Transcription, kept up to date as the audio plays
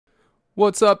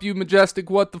What's up, you majestic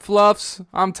what the fluffs?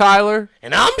 I'm Tyler.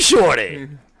 And I'm Shorty.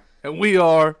 And we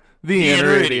are the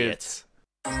Inner Idiots.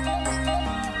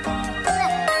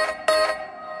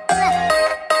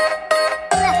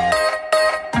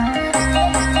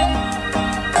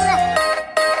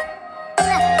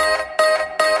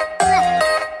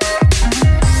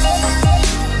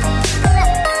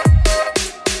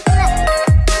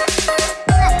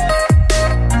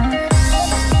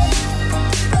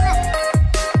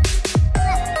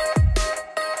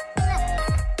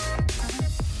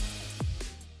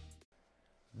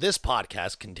 This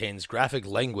podcast contains graphic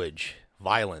language,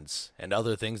 violence, and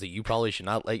other things that you probably should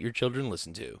not let your children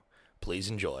listen to. Please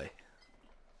enjoy.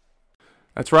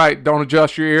 That's right. Don't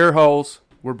adjust your ear holes.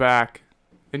 We're back.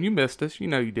 And you missed us. You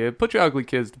know you did. Put your ugly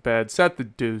kids to bed. Set the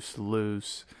deuce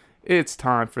loose. It's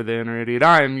time for the Inner Idiot.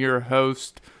 I am your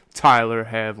host, Tyler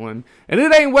Havlin. And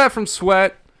it ain't wet from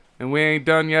sweat. And we ain't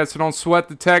done yet, so don't sweat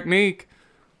the technique.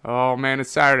 Oh, man,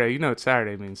 it's Saturday. You know what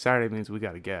Saturday means. Saturday means we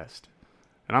got a guest.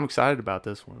 And I'm excited about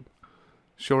this one.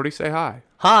 Shorty, say hi.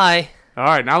 Hi. All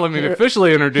right, now let me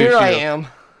officially introduce Here you. I am.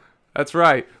 That's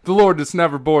right. The Lord that's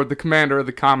never bored, the commander of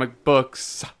the comic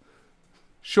books.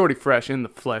 Shorty Fresh in the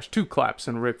flesh. 2 claps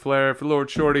and Ric Flair for Lord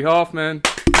Shorty Hoffman.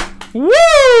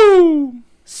 Woo!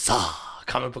 Saw.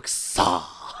 Comic book saw.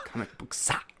 Comic book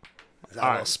saw. Is that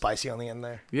a little spicy on the end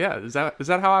there? Yeah, is that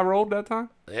how I rolled that time?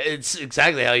 It's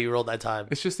exactly how you rolled that time.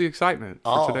 It's just the excitement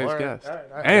for today's all right, guest. all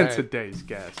right. And today's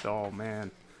guest. Oh,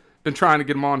 man. Been trying to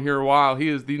get him on here a while. He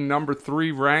is the number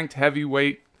 3 ranked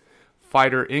heavyweight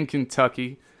fighter in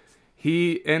Kentucky.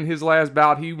 In his last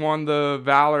bout, he won the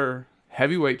Valor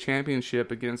Heavyweight Championship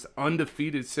against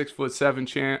undefeated 6'7"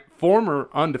 champ, former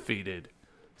undefeated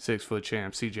 6'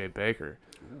 champ, CJ Baker.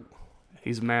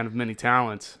 He's a man of many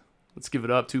talents. Let's give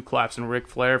it up. 2 claps and Ric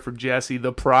Flair for Jesse,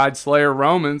 the Pride Slayer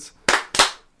Romans.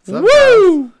 What's up,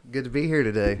 Woo! guys? Good to be here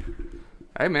today.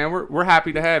 Hey, man, we're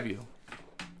happy to have you.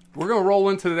 We're going to roll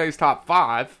into today's top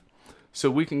 5 so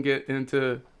we can get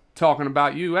into talking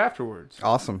about you afterwards.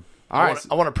 Awesome. All right.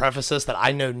 I want to preface this that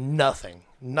I know nothing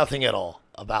at all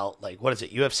about, like, what is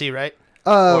it, UFC, right?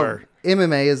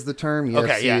 MMA is the term. UFC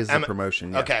Okay, yeah. is the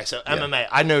promotion. Yeah. Okay, so MMA.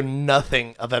 I know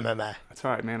nothing of MMA. That's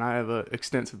all right, man. I have an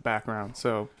extensive background,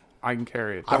 so I can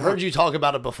carry it. I've heard you talk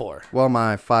about it before. Well,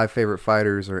 my 5 favorite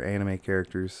fighters are anime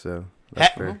characters, so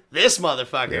that's fair. This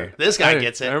motherfucker. This guy Hey,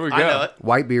 gets it. there we I go. know it.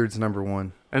 Whitebeard's number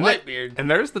 1. And Whitebeard.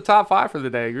 And there's the top 5 for the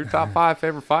day. Your top 5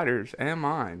 favorite fighters and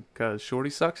mine, because Shorty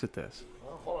sucks at this.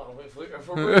 Well, hold on. If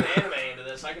we're moving anime into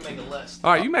this, I can make a list.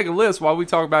 All right, you make a list while we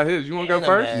talk about his. You want to go Anime.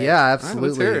 first? Yeah, let's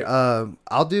absolutely. hear it.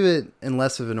 I'll do it in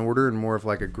less of an order and more of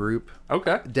like a group.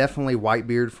 Okay. Definitely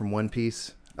Whitebeard from One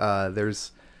Piece.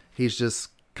 He's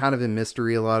just kind of in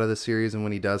mystery a lot of the series, and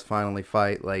when he does finally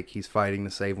fight, like he's fighting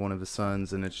to save one of his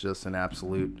sons, and it's just an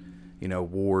absolute,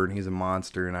 war, and he's a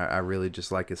monster, and I really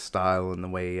just like his style and the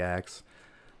way he acts.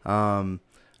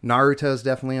 Naruto's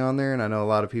definitely on there, and I know a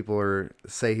lot of people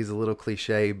say he's a little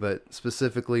cliche, but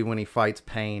specifically when he fights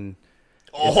Pain.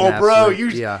 Oh, bro,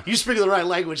 yeah. you speak the right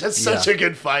language. That's such a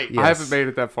good fight. Yeah. I haven't made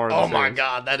it that far. In the Oh my series.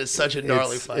 god, that is such a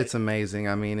gnarly fight. It's amazing.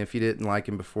 I mean, if you didn't like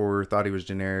him before, thought he was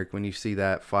generic, when you see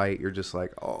that fight, you're just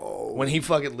like, oh. When he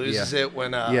fucking loses it,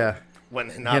 when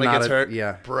Hinata gets hurt,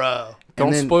 yeah. bro.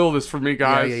 Don't spoil this for me,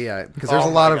 guys. Yeah. Because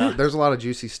there's a lot of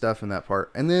juicy stuff in that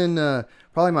part. And then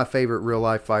probably my favorite real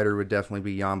life fighter would definitely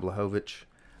be Jan Blachowicz.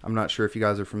 I'm not sure if you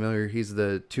guys are familiar. He's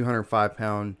the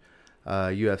 205-pound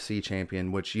UFC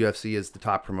champion, which UFC is the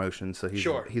top promotion. So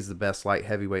he's the best light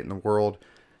heavyweight in the world.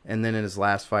 And then in his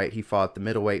last fight, he fought the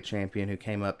middleweight champion who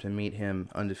came up to meet him,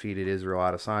 undefeated Israel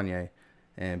Adesanya,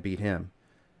 and beat him.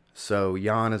 So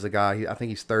Jan is a guy, I think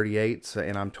he's 38,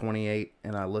 and I'm 28,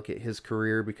 and I look at his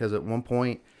career because at one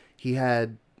point he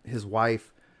had his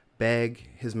wife beg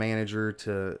his manager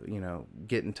to,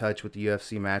 get in touch with the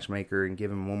UFC matchmaker and give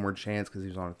him one more chance because he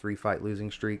was on a 3-fight losing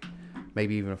streak,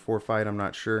 maybe even a 4-fight, I'm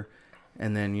not sure.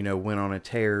 And then, went on a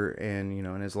tear, and,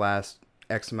 in his last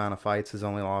X amount of fights has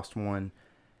only lost 1,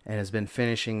 and has been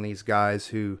finishing these guys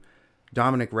who,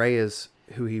 Dominic Reyes,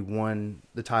 who he won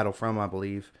the title from, I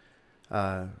believe,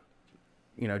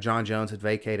 John Jones had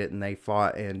vacated and they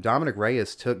fought, and Dominic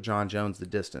Reyes took John Jones the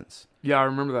distance. Yeah, I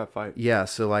remember that fight. Yeah,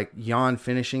 so like Jan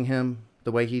finishing him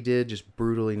the way he did, just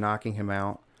brutally knocking him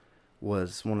out,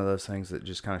 was one of those things that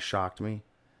just kind of shocked me.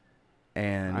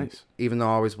 And even though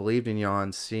I always believed in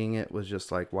Jan, seeing it was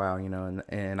just like, wow,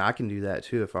 and I can do that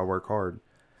too if I work hard.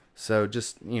 So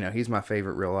just, he's my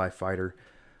favorite real life fighter.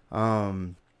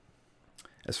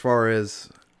 As far as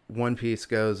One Piece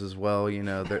goes as well,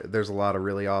 there's a lot of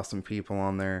really awesome people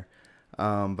on there.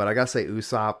 But I gotta say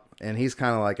Usopp, and he's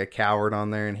kind of like a coward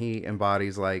on there, and he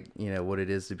embodies like, you know, what it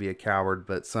is to be a coward,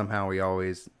 but somehow he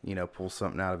always, you know, pulls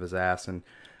something out of his ass, and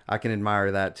I can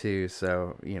admire that too.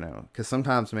 So, you know, because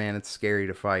sometimes, man, it's scary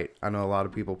to fight. I know a lot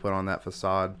of people put on that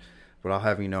facade, but I'll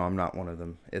have you know I'm not one of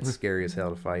them. It's scary as hell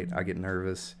to fight. I get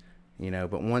nervous, you know,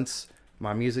 but once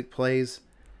my music plays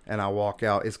and I walk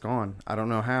out, it's gone. I don't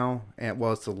know how, and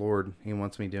well, it's the Lord. He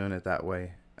wants me doing it that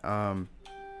way.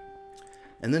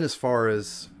 And then as far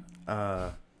as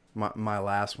my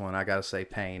last one, I gotta say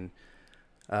Pain,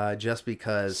 just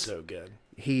because So good.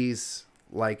 he's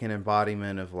like an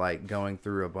embodiment of like going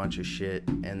through a bunch of shit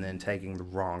and then taking the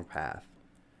wrong path.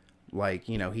 Like,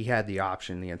 you know, he had the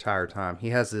option the entire time. He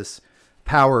has this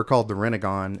power called the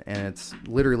Renegon, and it's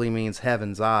literally means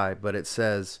heaven's eye, but it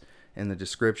says in the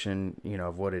description, you know,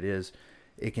 of what it is,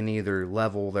 it can either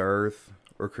level the earth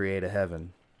or create a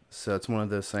heaven. So it's one of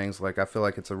those things, like, I feel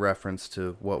like it's a reference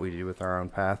to what we do with our own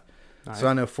path. Nice. So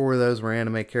I know 4 of those were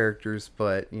anime characters,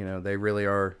 but, you know, they really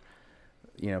are,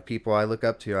 you know, people I look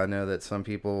up to. I know that some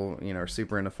people, you know, are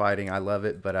super into fighting. I love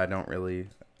it, but I don't really,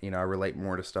 you know, I relate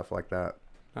more to stuff like that.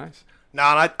 Nice. No,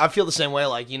 and I feel the same way.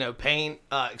 Like, you know, Pain,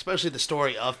 especially the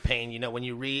story of Pain. You know, when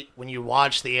you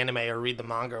watch the anime or read the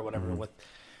manga or whatever with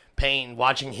Pain,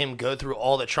 watching him go through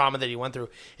all the trauma that he went through,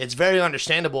 it's very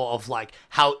understandable of like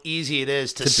how easy it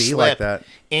is to be slip like that.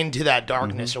 into that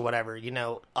darkness or whatever. You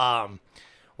know,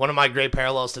 one of my great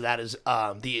parallels to that is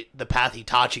the path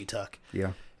Itachi took.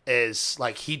 Yeah. Is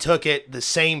like he took it the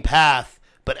same path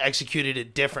but executed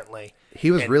it differently. He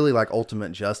was And- really like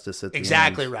ultimate justice at the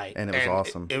Exactly end. right. And it was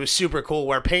awesome. It was super cool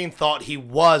where Pain thought he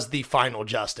was the final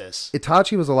justice.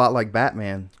 Itachi was a lot like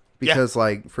Batman because,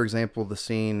 like, for example, the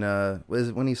scene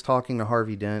is when he's talking to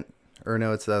Harvey Dent, or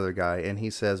no, it's the other guy, and he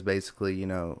says basically, you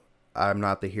know, I'm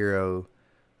not the hero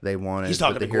they wanted, He's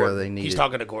talking but the to hero Gordon. they needed. He's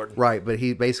talking to Gordon. Right, but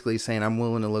he basically is saying, I'm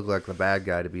willing to look like the bad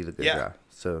guy to be the good Yeah. guy.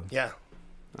 So Yeah.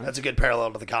 That's a good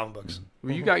parallel to the comic books.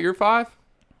 Well, you got your 5?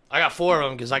 I got 4 of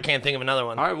them because I can't think of another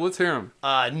one. All right, well, let's hear them.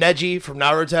 Neji from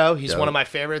Naruto. He's Dope. one of my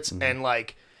favorites. And,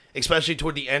 like, especially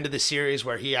toward the end of the series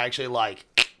where he actually, like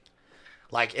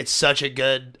it's such a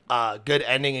good good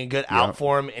ending and good out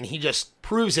for him. And he just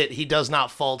proves it. He does not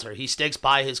falter. He sticks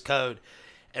by his code.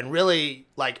 And really,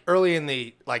 like, early in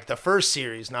the first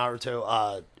series,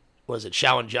 Naruto, was it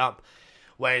Shaolin Jump?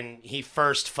 When he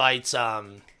first fights,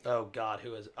 oh God,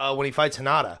 who is? Oh, when he fights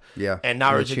Hinata. yeah. And The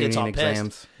Naruto gets all tuning pissed.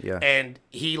 exams. Yeah. And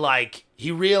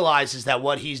he realizes that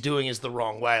what he's doing is the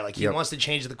wrong way. Like, he Yep. wants to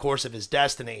change the course of his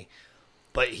destiny,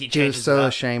 but he He was changes so it up.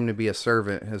 ashamed to be a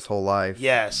servant his whole life.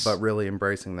 Yes. But really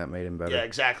embracing that made him better. Yeah,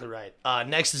 exactly right.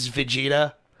 Next is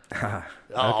Vegeta. Oh,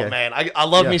 Okay. man. I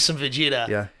love Yeah. me some Vegeta.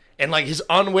 Yeah. And, like, his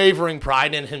unwavering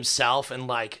pride in himself and,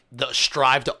 like, the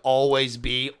strive to always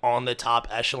be on the top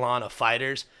echelon of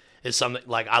fighters is something,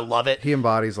 like, I love it. He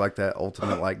embodies like that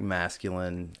ultimate like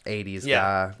masculine 80s Yeah.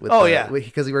 guy. With Oh, the, yeah.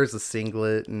 Because he wears the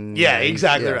singlet and Yeah, you know,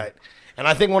 exactly yeah. right. And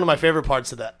I think one of my favorite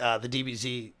parts of the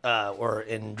DBZ or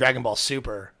in Dragon Ball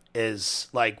Super is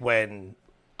like when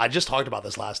I just talked about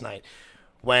this last night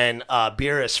when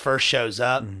Beerus first shows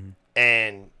up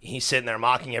and he's sitting there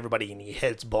mocking everybody and he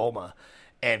hits Bulma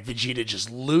and Vegeta just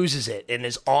loses it and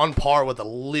is on par with a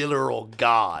literal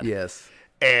god. Yes.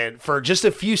 And for just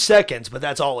a few seconds, but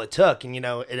that's all it took. And, you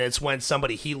know, and it's when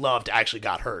somebody he loved actually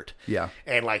got hurt. Yeah.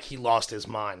 And, like, he lost his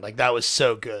mind. Like, that was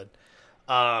so good.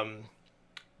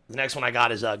 The next one I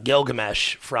got is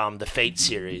Gilgamesh from the Fate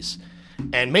series.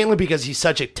 And mainly because he's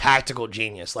such a tactical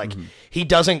genius. Like, he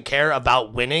doesn't care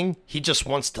about winning. He just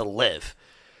wants to live.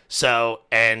 So,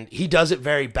 and he does it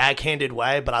very backhanded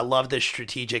way, but I love this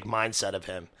strategic mindset of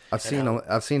him. I've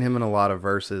seen him in a lot of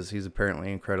verses. He's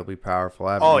apparently incredibly powerful.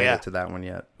 I Oh, haven't made yeah. it to that one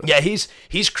yet. But Yeah,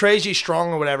 he's crazy strong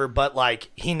or whatever, but like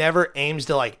he never aims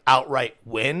to like outright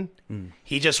win.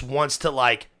 He just wants to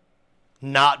like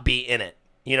not be in it.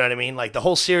 You know what I mean? Like the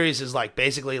whole series is like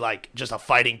basically like just a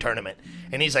fighting tournament.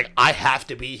 And he's like, I have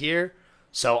to be here,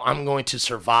 so I'm going to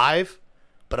survive.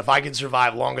 But if I can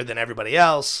survive longer than everybody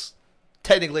else,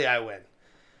 technically I win.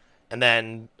 And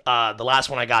then the last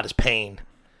one I got is Pain.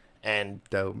 And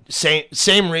Dope.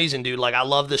 same reason, dude. Like, I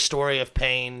love the story of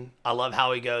Pain. I love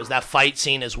how he goes. That fight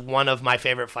scene is one of my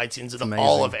favorite fight scenes in Amazing.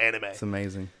 all of anime. It's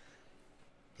amazing.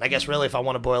 I guess really, if I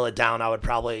want to boil it down, I would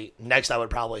probably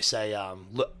say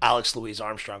Alex Louise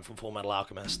Armstrong from Full Metal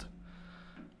Alchemist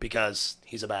because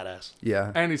he's a badass.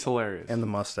 Yeah. And he's hilarious. And the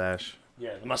mustache.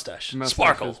 Yeah, the mustache, Mustache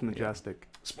sparkle, is majestic.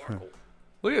 sparkle.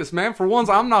 Look at this, man. For once,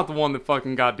 I'm not the one that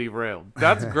fucking got derailed.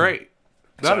 That's great.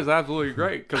 That is absolutely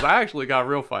great because I actually got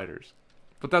real fighters.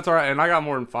 But that's all right. And I got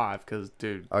more than 5 because,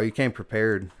 dude, Oh, you came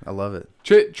prepared. I love it.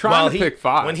 trying to pick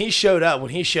 5. When he showed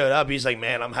up, he's like,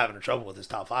 man, I'm having trouble with his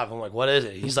top 5. I'm like, what is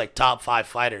it? He's like, top 5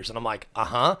 fighters. And I'm like,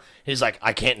 uh-huh. He's like,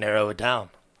 I can't narrow it down.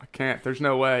 I can't. There's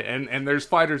no way. And there's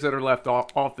fighters that are left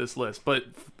off this list. But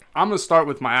I'm going to start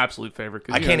with my absolute favorite.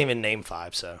 I can't even name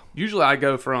 5, so. Usually I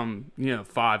go from,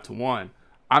 5 to 1.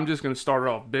 I'm just going to start it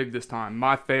off big this time.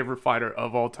 My favorite fighter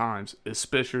of all times is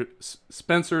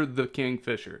Spencer the King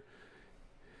Fisher.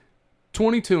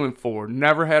 22-4,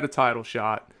 never had a title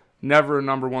shot, never a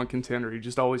number 1 contender. He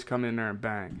just always come in there and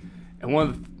bang. And one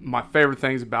of my favorite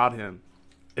things about him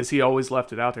is he always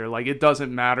left it out there. Like, it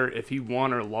doesn't matter if he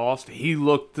won or lost. He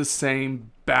looked the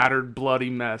same battered, bloody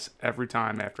mess every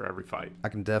time after every fight. I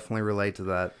can definitely relate to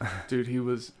that. Dude, he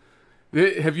was...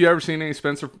 Have you ever seen any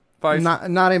Spencer fights?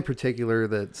 Not in particular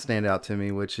that stand out to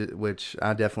me, which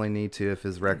I definitely need to if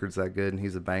his record's that good and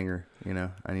he's a banger.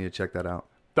 I need to check that out.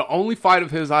 The only fight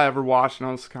of his I ever watched, and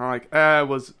I was kind of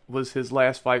like, was his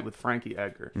last fight with Frankie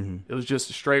Edgar. Mm-hmm. It was just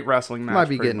a straight wrestling match. Might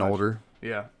be getting older.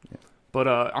 Yeah.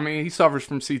 But, he suffers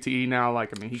from CTE now.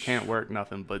 He can't work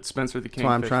nothing. But Spencer the King. That's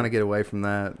why I'm trying to get away from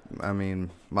that.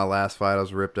 My last fight, I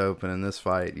was ripped open. In this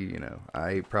fight, I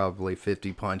ate probably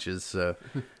 50 punches. So,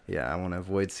 yeah, I want to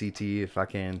avoid CTE if I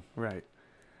can. Right.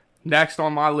 Next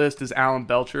on my list is Alan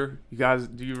Belcher. You guys,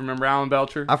 do you remember Alan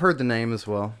Belcher? I've heard the name as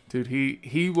well. Dude,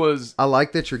 he was... I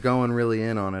like that you're going really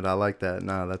in on it. I like that.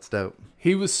 No, that's dope.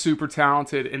 He was super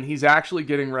talented, and he's actually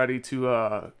getting ready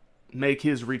to make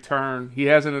his return. He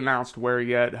hasn't announced where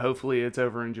yet. Hopefully it's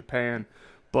over in Japan.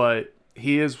 But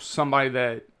he is somebody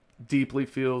that deeply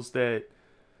feels that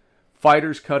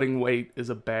fighters cutting weight is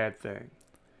a bad thing.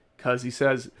 Because he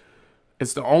says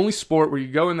it's the only sport where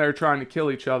you go in there trying to kill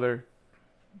each other,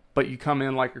 but you come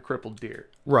in like a crippled deer.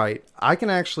 Right. I can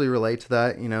actually relate to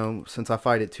that. Since I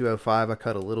fight at 205, I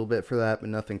cut a little bit for that, but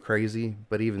nothing crazy.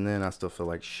 But even then, I still feel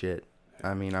like shit.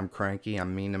 I'm cranky.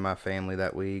 I'm mean to my family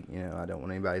that week. I don't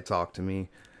want anybody to talk to me.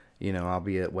 I'll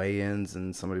be at weigh-ins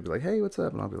and somebody will be like, hey, what's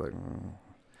up? And I'll be like,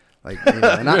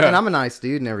 and I'm a nice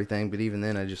dude and everything, but even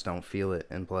then I just don't feel it.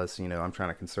 And plus, I'm trying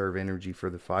to conserve energy for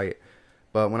the fight.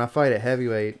 But when I fight at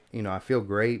heavyweight, I feel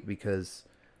great because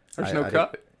there's no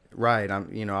cut. Right. I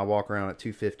walk around at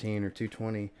 215 or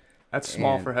 220. That's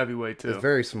small for heavyweight too. It's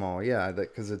very small. Yeah.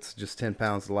 Because it's just 10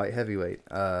 pounds of light heavyweight.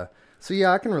 So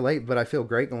yeah, I can relate, but I feel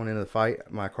great going into the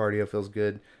fight. My cardio feels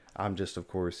good. I'm just, of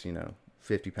course,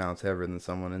 50 pounds heavier than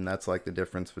someone. And that's like the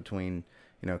difference between,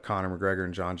 Conor McGregor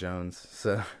and John Jones.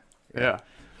 So yeah.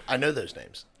 I know those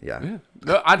names. Yeah.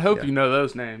 I'd hope you know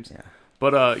those names. Yeah.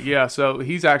 But so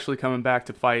he's actually coming back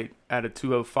to fight at a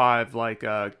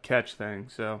 205 catch thing.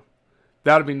 So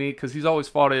that'd be neat because he's always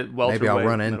fought at welterweight. Maybe I'll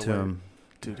run into him.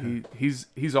 Dude, he's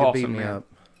He'll awesome, beat me man.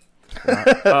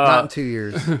 Up. Not in 2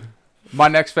 years. My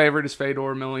next favorite is Fedor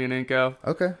Emelianenko.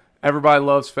 Okay. Everybody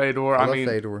loves Fedor. I love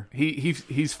Fedor.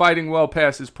 He's fighting well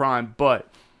past his prime, but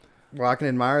well, I can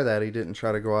admire that he didn't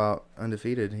try to go out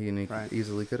undefeated. He right.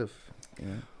 easily could have.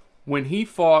 When he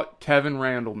fought Kevin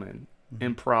Randleman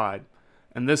in Pride,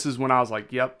 and this is when I was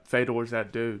like, "Yep, Fedor's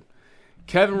that dude."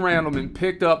 Kevin Randleman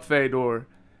picked up Fedor,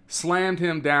 slammed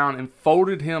him down, and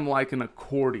folded him like an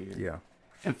accordion. Yeah.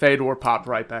 And Fedor popped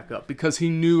right back up because he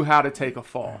knew how to take a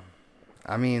fall.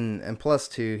 And plus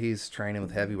too, he's training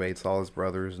with heavyweights. All his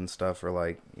brothers and stuff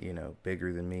are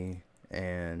bigger than me.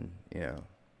 And,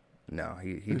 no,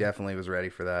 he definitely was ready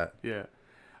for that. Yeah.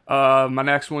 My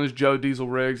next one is Joe Diesel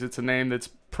Riggs. It's a name that's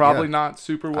probably not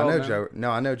super well known.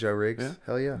 I know Joe Riggs. Yeah?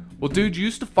 Hell yeah. Well, dude, you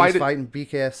used to fight He's fighting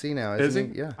BKFC now,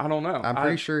 isn't he? Yeah. I don't know. I'm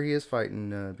pretty sure he is fighting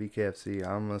BKFC.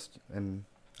 I'm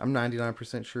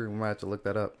 99% sure. We might have to look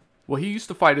that up. Well, he used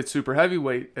to fight at super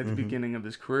heavyweight at the beginning of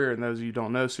his career, and those of you who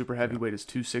don't know, super heavyweight is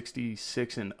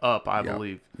 266 and up, I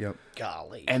believe. Yep.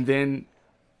 Golly. And then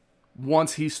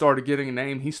once he started getting a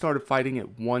name, he started fighting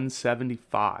at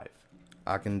 175.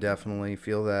 I can definitely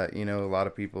feel that. A lot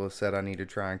of people have said I need to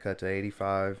try and cut to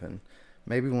 85, and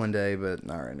maybe one day, but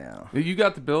not right now. You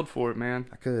got the build for it, man.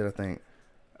 I could, I think.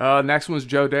 Next one was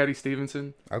Joe Daddy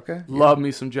Stevenson. Okay. Love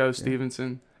me some Joe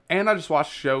Stevenson. And I just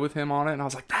watched a show with him on it, and I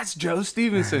was like, that's Joe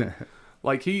Stevenson.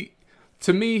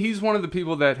 To me, he's one of the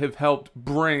people that have helped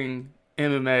bring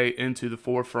MMA into the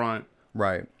forefront.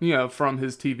 Right. From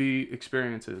his TV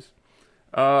experiences.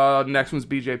 Next one's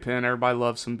BJ Penn. Everybody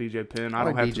loves some BJ Penn. I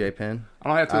don't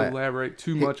have to elaborate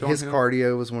too much on him. His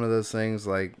cardio was one of those things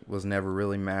was never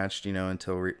really matched,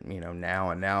 until now.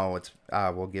 And now it's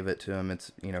we'll give it to him.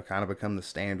 It's kind of become the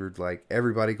standard. Like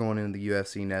everybody going into the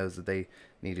UFC knows that they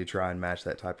need to try and match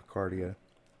that type of cardio.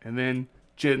 And then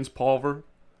Jens Pulver,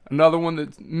 another one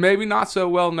that's maybe not so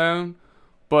well known,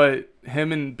 but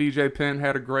him and BJ Penn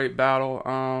had a great battle.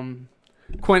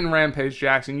 Quentin Rampage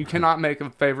Jackson. You cannot make a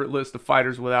favorite list of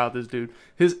fighters without this dude.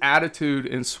 His attitude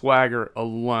and swagger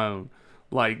alone,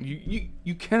 like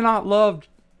you cannot love.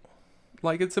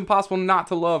 Like, it's impossible not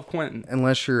to love Quentin.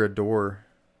 Unless you're a door.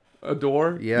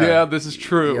 Adore? Yeah. Yeah, this is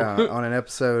true. Yeah, on an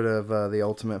episode of The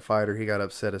Ultimate Fighter, he got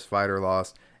upset his fighter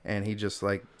lost, and he just,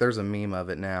 like, there's a meme of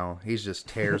it now. He's just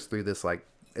tears through this, like,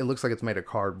 it looks like it's made of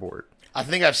cardboard. I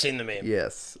think I've seen the meme.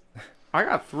 Yes. I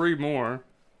got 3 more.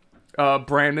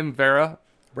 Brandon Vera.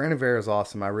 Brandon Vera is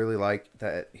awesome. I really like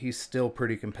that he's still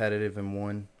pretty competitive in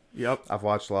one. Yep. I've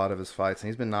watched a lot of his fights, and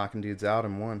he's been knocking dudes out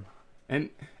in one. And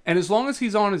as long as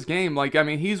he's on his game, like, I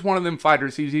mean, he's one of them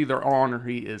fighters, he's either on or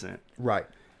he isn't. Right.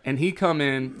 And he come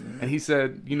in and he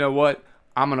said, you know what?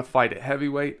 I'm going to fight at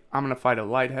heavyweight. I'm going to fight at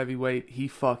light heavyweight. He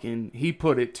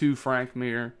put it to Frank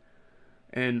Mir.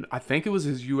 And I think it was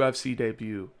his UFC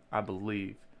debut, I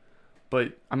believe.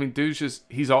 But, I mean,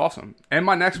 he's awesome. And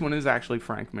my next one is actually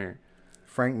Frank Mir.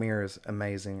 Frank Mir is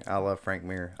amazing. I love Frank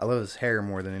Mir. I love his hair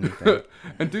more than anything.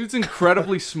 And dude's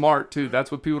incredibly smart, too.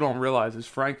 That's what people don't realize is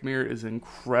Frank Mir is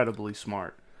incredibly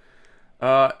smart.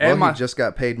 He just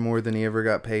got paid more than he ever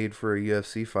got paid for a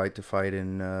UFC fight to fight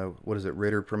in,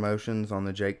 Ritter Promotions on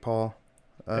the Jake Paul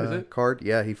card.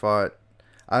 Yeah, he fought.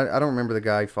 I don't remember the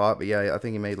guy he fought, but yeah, I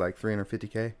think he made like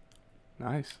 $350K.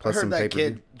 Nice. Plus I heard some that pay-per-view.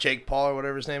 kid, Jake Paul or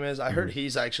whatever his name is, I heard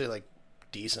he's actually, like,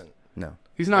 decent. No.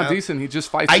 He's not No. decent. He just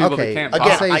fights people that can't again,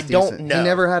 I'll fight. say he's I don't decent. know. He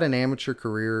never had an amateur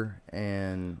career,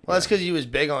 and Well, that's because he was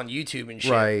big on YouTube and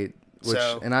shit. right.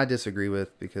 And I disagree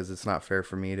with, because it's not fair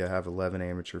for me to have 11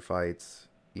 amateur fights,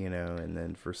 and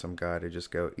then for some guy to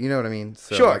just go, you know what I mean?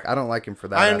 So, Sure. like, I don't like him for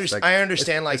that I aspect.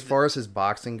 understand, like, as far as his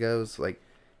boxing goes, like,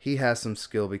 he has some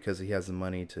skill because he has the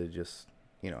money to just,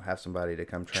 have somebody to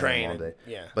come train him all day.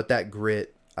 Yeah. But that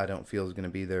grit, I don't feel is going to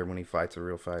be there when he fights a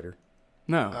real fighter.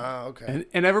 No. Oh, okay.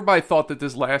 And everybody thought that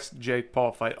this last Jake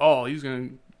Paul fight, he's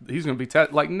gonna be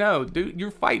like, no, dude,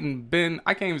 you're fighting Ben.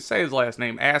 I can't even say his last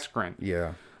name, Askren.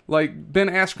 Yeah. Like, Ben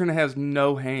Askren has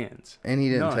no hands. And he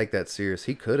didn't None. take that serious.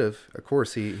 He could have. Of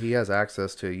course, he has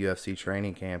access to a UFC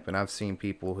training camp, and I've seen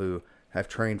people who have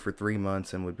trained for 3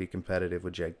 months and would be competitive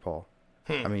with Jake Paul.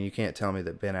 I mean, you can't tell me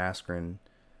that Ben Askren,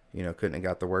 couldn't have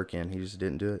got the work in. He just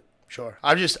didn't do it. Sure.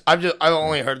 I've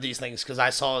only heard these things because I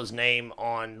saw his name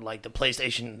on, like, the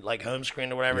PlayStation, like, home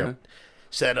screen or whatever. Yeah.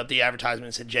 Set up the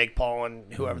advertisement, said Jake Paul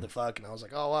and whoever the fuck, and I was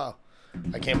like, oh, wow.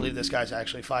 I can't believe this guy's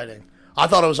actually fighting. I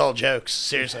thought it was all jokes.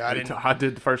 Seriously, I didn't. I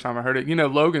did the first time I heard it.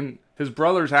 Logan, his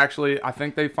brothers actually, I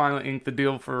think they finally inked the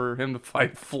deal for him to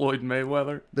fight Floyd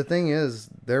Mayweather. The thing is,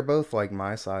 they're both like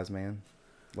my size, man.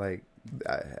 Like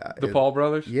The Paul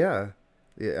brothers? Yeah.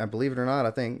 I believe it or not,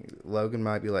 I think Logan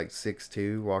might be like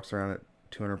 6'2", walks around at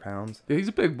 200 pounds. Yeah, he's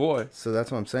a big boy. So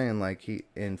that's what I'm saying. Like,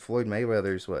 Floyd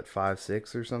Mayweather's what,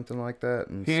 5'6" or something like that,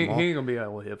 and He ain't small. going to be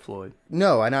able to hit Floyd.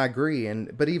 No, and I agree.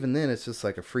 But even then, it's just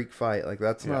like a freak fight. Like,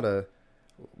 that's not a.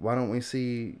 Why don't we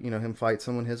see him fight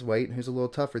someone his weight and who's a little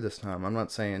tougher this time? I'm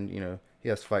not saying he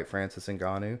has to fight Francis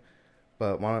Ngannou,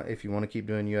 but if you want to keep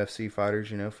doing UFC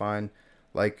fighters, find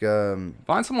like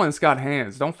Find someone that's got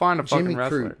hands. Don't find a Jimmy fucking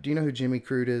wrestler. Crude. Do you know who Jimmy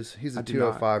Crude is? He's a I do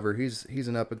not. 205er. He's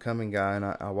an up and coming guy, and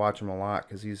I watch him a lot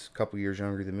because he's a couple years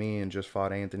younger than me and just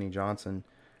fought Anthony Johnson,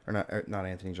 not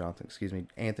Anthony Johnson. Excuse me,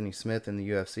 Anthony Smith in the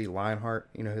UFC. Lionheart.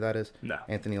 You know who that is? No.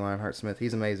 Anthony Lionheart Smith.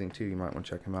 He's amazing too. You might want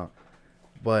to check him out.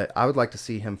 But I would like to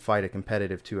see him fight a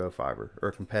competitive 205er or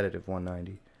a competitive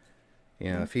 190.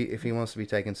 If he wants to be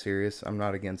taken serious, I'm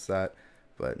not against that.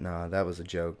 But no, that was a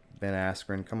joke. Ben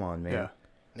Askren, come on, man. Yeah.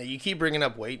 Now, you keep bringing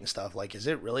up weight and stuff. Like, is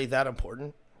it really that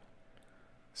important?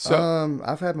 So,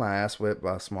 I've had my ass whipped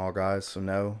by small guys, so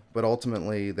no. But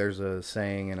ultimately, there's a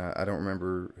saying, and I don't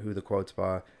remember who the quote's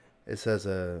by. It says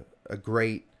a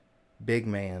great big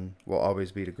man will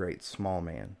always beat a great small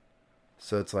man.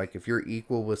 So it's like if you're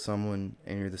equal with someone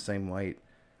and you're the same weight,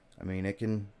 I mean, it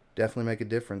can definitely make a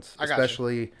difference. I got you.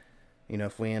 Especially,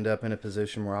 if we end up in a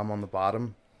position where I'm on the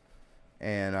bottom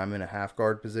and I'm in a half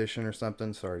guard position or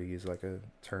something. Sorry to use like a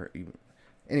term.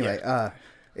 Anyway,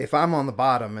 if I'm on the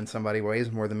bottom and somebody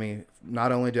weighs more than me,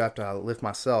 not only do I have to lift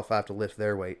myself, I have to lift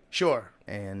their weight. Sure.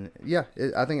 And yeah,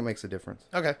 I think it makes a difference.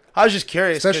 Okay. I was just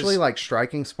curious. Especially 'cause- like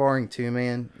striking sparring too,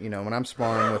 man. When I'm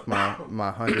sparring with my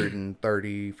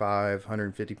 135,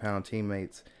 150 pound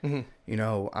teammates,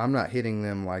 I'm not hitting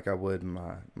them like I would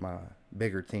my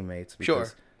bigger teammates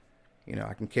because,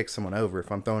 I can kick someone over.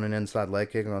 If I'm throwing an inside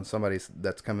leg kick on somebody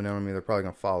that's coming in on me, they're probably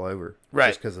going to fall over. Right.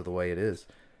 Just because of the way it is.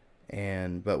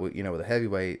 But with a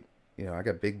heavyweight, I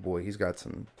got big boy. He's got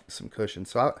some cushion.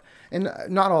 So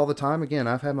not all the time. Again,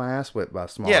 I've had my ass whipped by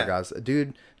smaller guys.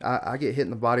 Dude, I get hit in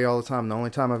the body all the time. The only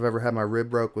time I've ever had my rib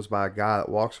broke was by a guy that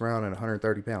walks around at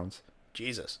 130 pounds.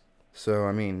 Jesus. So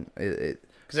I mean,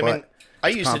 Because I mean, I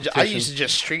used to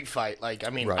just street fight. Like, I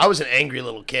mean, I was an angry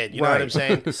little kid. You know what I'm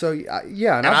saying? So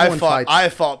yeah, and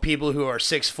I've fought people who are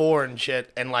 6'4" and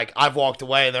shit, and like I've walked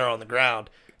away and they're on the ground.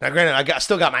 Now, granted,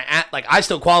 still got my I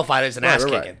still qualified as an ass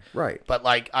kicking. Right. But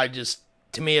like,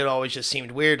 to me, it always just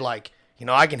seemed weird. Like, you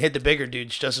know, I can hit the bigger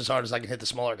dudes just as hard as I can hit the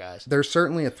smaller guys. There's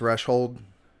certainly a threshold,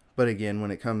 but again, when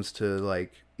it comes to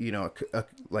like, you know,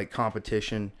 like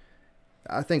competition,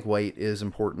 I think weight is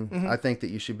important. I think that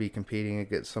you should be competing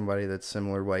against somebody that's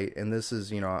similar weight. And this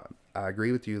is, you know, I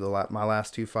agree with you. My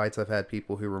last 2 fights, I've had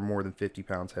people who were more than 50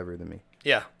 pounds heavier than me.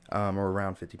 Yeah. Or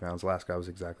around 50 pounds. The last guy was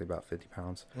exactly about 50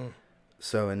 pounds.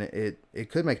 So, and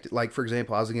it could make, like, for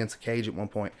example, I was against a cage at one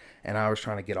point, and I was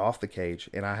trying to get off the cage,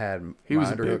 and I had He was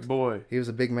a big boy. He was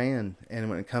a big man. And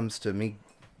when it comes to me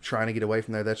trying to get away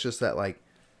from there, that's just that, like,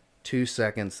 2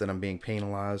 seconds that I'm being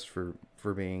penalized for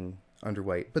being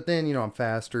underweight. But then, you know, I'm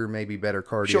faster, maybe better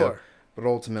cardio. Sure. But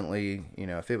ultimately, you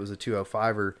know, if it was a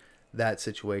 205er, that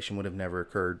situation would have never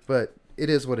occurred. But it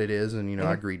is what it is, and, you know,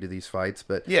 I agreed to these fights.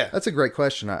 But yeah, that's a great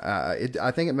question.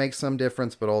 I think it makes some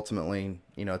difference, but ultimately,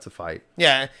 you know, it's a fight.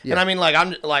 Yeah. And I mean, like,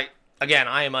 I'm like, again,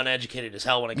 I am uneducated as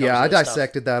hell when it comes to I this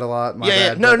dissected stuff. that a lot. My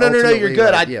yeah, bad, no, you're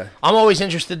good. Like, I'm always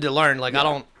interested to learn. Like, I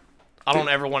don't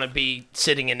ever want to be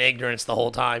sitting in ignorance the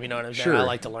whole time. You know what I'm saying? Sure. I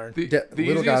like to learn. The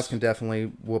little guys can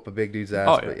definitely whoop a big dude's ass.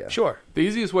 Oh, yeah. But yeah. Sure. The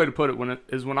easiest way to put it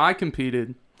is when I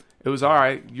competed, it was all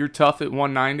right. You're tough at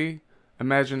 190.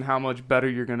 Imagine how much better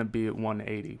you're going to be at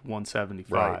 180,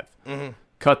 175. Right. Mm-hmm.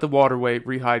 Cut the water weight,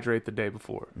 rehydrate the day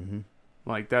before.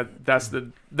 Like that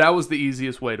was the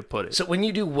easiest way to put it. So when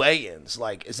you do weigh-ins,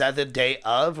 like, is that the day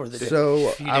of or the day? So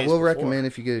few I days will before? recommend,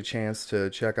 if you get a chance,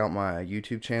 to check out my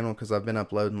YouTube channel, because I've been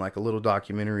uploading like a little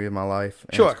documentary of my life.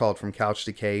 And Sure. It's called From Couch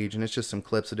to Cage, and it's just some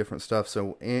clips of different stuff.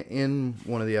 So in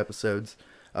one of the episodes,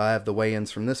 I have the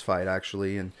weigh-ins from this fight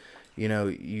actually, and you know,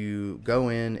 you go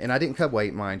in, and I didn't cut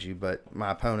weight, mind you, but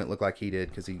my opponent looked like he did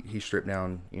because he stripped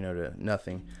down, you know, to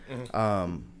nothing.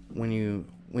 When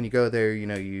you go there, you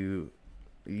know, you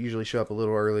usually show up a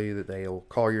little early, that they'll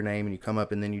call your name and you come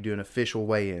up, and then you do an official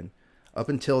weigh-in. Up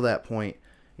until that point,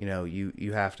 you know,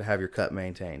 you have to have your cut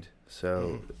maintained.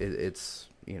 So it's,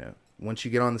 you know, once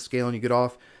you get on the scale and you get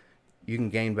off, you can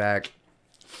gain back.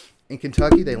 In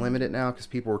Kentucky, they limit it now because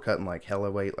people were cutting like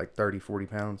hella weight, like 30, 40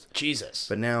 pounds. Jesus.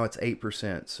 But now it's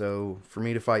 8%. So for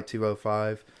me to fight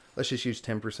 205, let's just use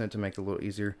 10% to make it a little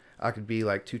easier. I could be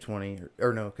like 220,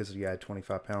 or no, because you had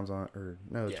 25 pounds on, or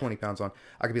no, 20 pounds on.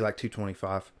 I could be like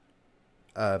 225.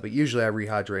 But usually I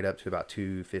rehydrate up to about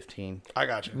 215. I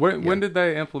got you. When did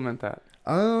they implement that?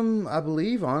 I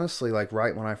believe, honestly, like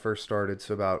right when I first started,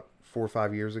 so about 4 or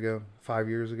 5 years ago, 5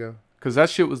 years ago. Because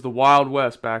that shit was the Wild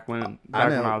West back when I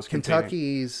know. when I was competing.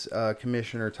 Kentucky's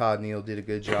Commissioner Todd Neal did a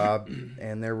good job,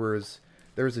 and there was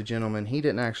a gentleman. He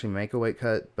didn't actually make a weight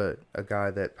cut, but a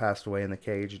guy that passed away in the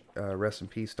cage. Rest in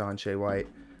peace, Don Shea White,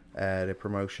 at a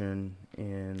promotion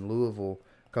in Louisville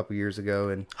a couple years ago,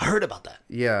 and I heard about that.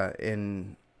 yeah,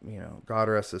 and you know, God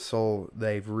rest his soul.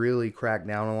 They've really cracked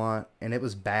down a lot, and it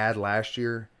was bad last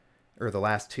year, or the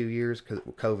last 2 years, because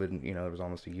COVID. You know, it was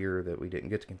almost a year that we didn't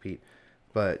get to compete.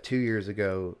 But 2 years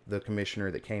ago, the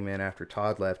commissioner that came in after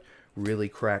Todd left really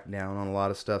cracked down on a lot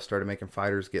of stuff, started making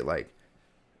fighters get, like,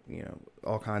 you know,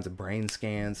 all kinds of brain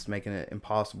scans, making it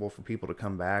impossible for people to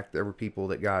come back. There were people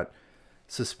that got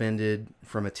suspended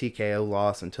from a TKO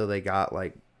loss until they got,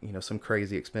 like, you know, some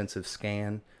crazy expensive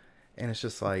scan. And it's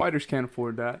just like... Fighters can't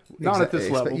afford that. Not at this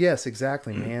level. Yes,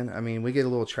 exactly, man. I mean, we get a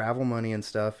little travel money and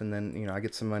stuff, and then, you know, I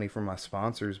get some money from my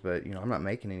sponsors, but, you know, I'm not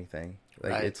making anything.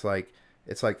 Like, Right.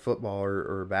 It's like football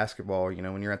or basketball, you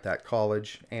know, when you're at that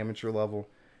college amateur level,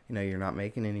 you know, you're not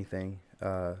making anything.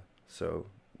 So,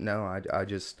 no, I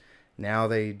just, now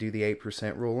they do the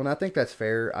 8% rule, and I think that's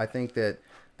fair. I think that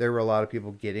there were a lot of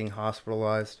people getting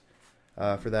hospitalized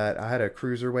for that. I had a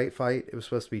cruiserweight fight. It was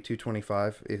supposed to be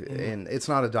 225, and it's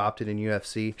not adopted in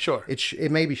UFC. Sure.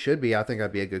 It maybe should be. I think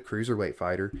I'd be a good cruiserweight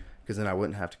fighter, because then I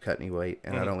wouldn't have to cut any weight,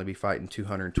 and I'd only be fighting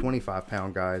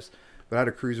 225-pound guys. But I had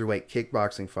a cruiserweight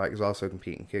kickboxing fight, because I also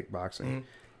compete in kickboxing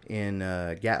in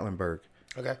Gatlinburg.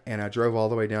 Okay. And I drove all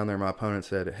the way down there. My opponent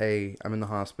said, "Hey, I'm in the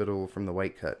hospital from the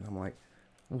weight cut." And I'm like,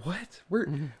 "What? We're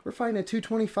fighting at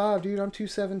 225, dude. I'm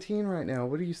 217 right now.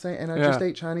 What are you saying?" And I just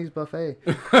ate Chinese buffet.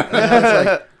 And I was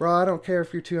like, "Bro, I don't care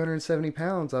if you're 270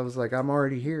 pounds." I was like, "I'm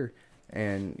already here."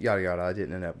 And yada yada. I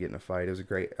didn't end up getting a fight. It was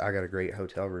I got a great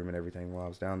hotel room and everything while I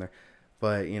was down there.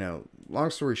 But, you know,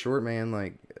 long story short, man,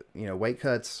 like, you know, weight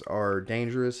cuts are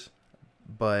dangerous,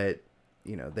 but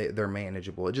they're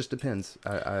manageable. It just depends.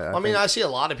 I mean, I see a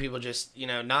lot of people just,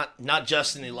 not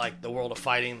just in the world of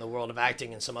fighting, the world of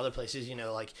acting, and some other places.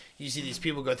 Like you see these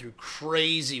people go through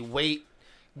crazy weight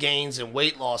gains and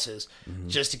weight losses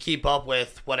just to keep up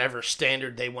with whatever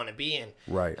standard they want to be in.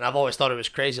 Right. And I've always thought it was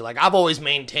crazy. Like I've always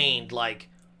maintained like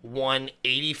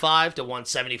 185 to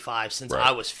 175 since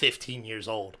I was 15 years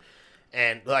old.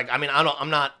 And like, I mean,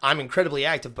 I'm incredibly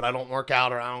active, but I don't work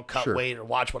out or I don't cut weight or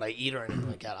watch what I eat or anything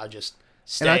like that. I just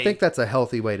stay. And I think that's a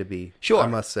healthy way to be. Sure. I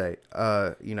must say.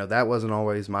 That wasn't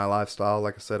always my lifestyle.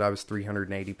 Like I said, I was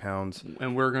 380 pounds.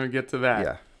 And we're going to get to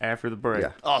that after the break.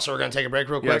 Yeah. Oh, so we're going to take a break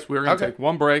real quick? Yes, we're going to take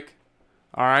one break.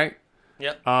 All right.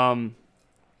 Yep. And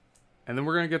then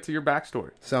we're going to get to your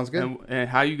backstory. Sounds good. And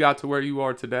how you got to where you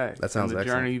are today. That sounds and the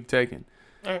journey you've taken.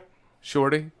 All right.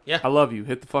 Shorty. Yeah. I love you.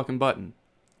 Hit the fucking button.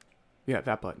 Yeah,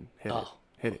 that button. Hit it.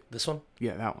 Hit it. This one?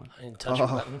 Yeah, that one. I didn't touch your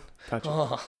button. Touch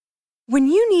it. When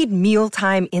you need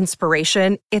mealtime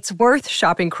inspiration, it's worth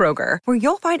shopping Kroger, where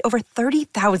you'll find over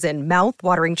 30,000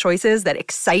 mouth-watering choices that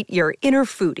excite your inner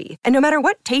foodie. And no matter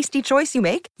what tasty choice you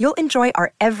make, you'll enjoy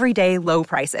our everyday low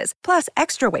prices, plus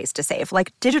extra ways to save,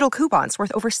 like digital coupons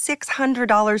worth over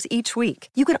 $600 each week.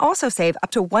 You can also save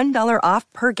up to $1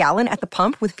 off per gallon at the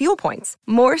pump with fuel points.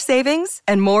 More savings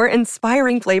and more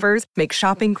inspiring flavors make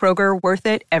shopping Kroger worth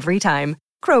it every time.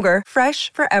 Kroger,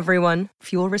 fresh for everyone.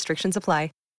 Fuel restrictions apply.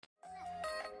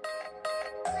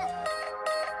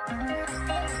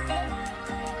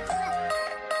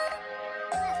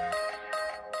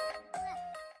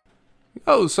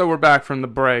 Oh, so we're back from the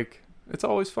break. It's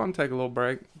always fun to take a little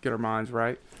break, get our minds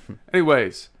right.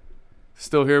 Anyways,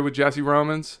 still here with Jesse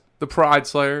Romans, the Pride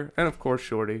Slayer, and of course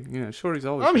Shorty. Shorty's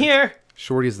always I'm here.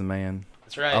 Shorty's the man.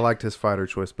 That's right. I liked his fighter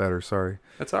choice better. Sorry.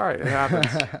 That's all right. It happens.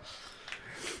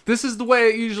 This is the way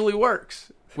it usually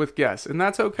works with guests, and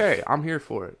that's okay. I'm here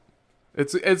for it.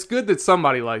 It's good that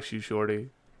somebody likes you,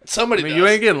 Shorty. Somebody does. You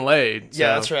ain't getting laid.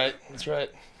 Yeah, so. that's right. That's right.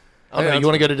 Oh, no, you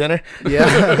want to go to dinner?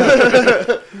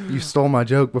 Yeah. You stole my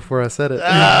joke before I said it.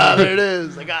 There it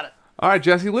is. I got it. All right,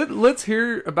 Jesse, let's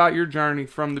hear about your journey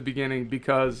from the beginning,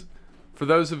 because for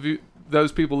those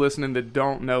people listening that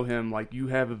don't know him, like, you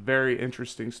have a very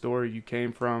interesting story. You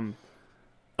came from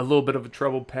a little bit of a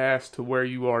troubled past to where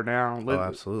you are now.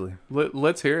 Absolutely.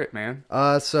 Let's hear it, man.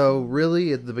 So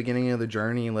really at the beginning of the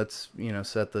journey, let's,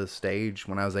 set the stage.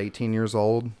 When I was 18 years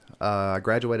old, I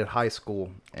graduated high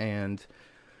school, and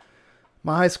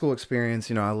my high school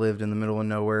experience, I lived in the middle of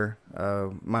nowhere.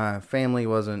 My family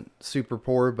wasn't super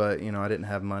poor, but, I didn't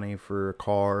have money for a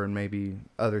car and maybe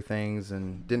other things,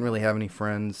 and didn't really have any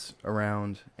friends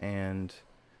around. And,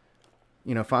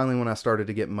 finally when I started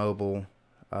to get mobile,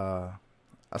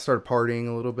 I started partying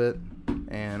a little bit,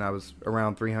 and I was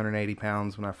around 380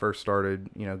 pounds when I first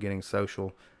started, getting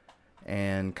social.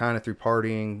 And kind of through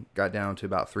partying, got down to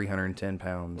about 310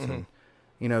 pounds. Mm-hmm. And,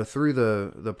 through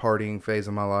the partying phase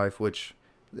of my life, which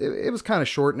it was kind of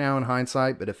short now in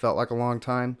hindsight, but it felt like a long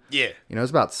time. Yeah. It was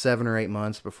about 7 or 8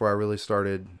 months before I really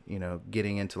started,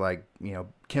 getting into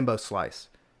Kimbo Slice.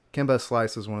 Kimbo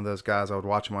Slice was one of those guys. I would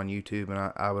watch him on YouTube, and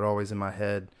I would always in my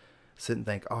head sit and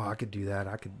think, oh, I could do that.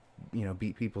 I could,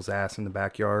 beat people's ass in the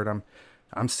backyard. I'm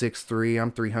 6'3",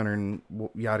 I'm 300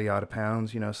 yada yada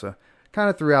pounds, so kind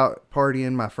of throughout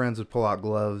partying, my friends would pull out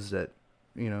gloves that,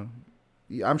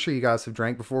 I'm sure you guys have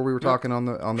drank before. We were talking on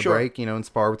the Sure. break, and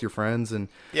spar with your friends and,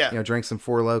 Yeah. Drink some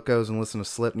Four Locos and listen to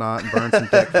Slipknot and burn some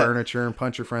deck furniture and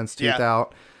punch your friend's tooth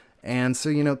out. And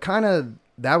so, kind of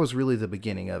that was really the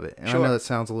beginning of it. And Sure. I know that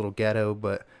sounds a little ghetto,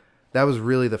 but that was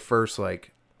really the first,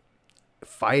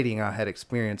 fighting I had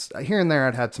experienced. Here and there,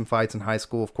 I'd had some fights in high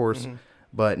school, of course,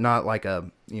 but not like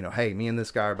hey, me and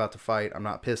this guy are about to fight. I'm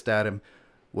not pissed at him.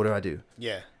 What do I do?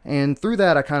 Yeah. And through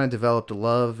that, I kind of developed a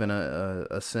love and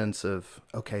a sense of,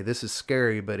 okay, this is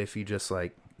scary, but if you just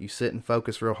you sit and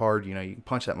focus real hard, you can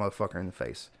punch that motherfucker in the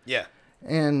face. Yeah.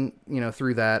 And,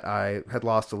 through that, I had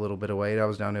lost a little bit of weight. I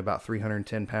was down to about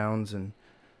 310 pounds, and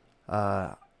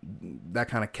that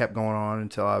kind of kept going on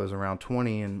until I was around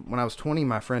 20. And when I was 20,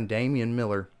 my friend Damian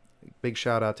Miller, big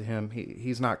shout out to him.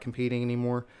 He's not competing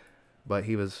anymore, but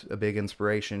he was a big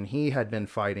inspiration. He had been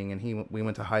fighting, and we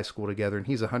went to high school together, and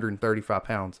he's 135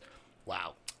 pounds.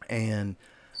 Wow. And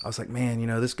I was like, man,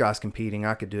 this guy's competing.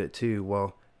 I could do it too.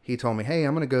 Well, he told me, hey,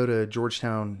 I'm going to go to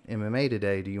Georgetown MMA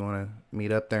today. Do you want to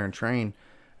meet up there and train?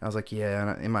 I was like,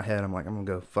 yeah. And in my head, I'm like, I'm going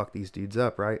to go fuck these dudes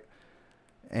up, right?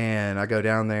 And I go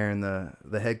down there, and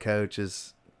the head coach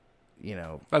is, you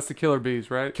know, That's the Killer Bees,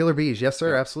 right? Killer Bees. Yes,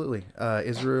 sir. Absolutely.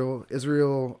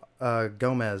 Israel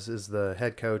Gomez is the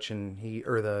head coach, and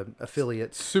the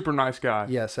affiliate. Super nice guy.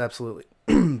 Yes, absolutely.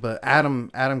 But Adam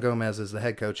Gomez is the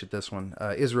head coach at this one.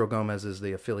 Israel Gomez is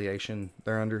the affiliation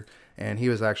they're under, and he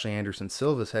was actually Anderson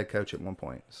Silva's head coach at one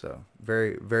point. So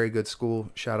very, very good school.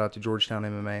 Shout out to Georgetown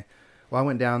MMA. Well, I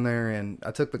went down there and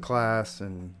I took the class,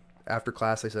 and after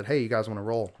class they said, "Hey, you guys want to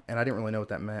roll?" And I didn't really know what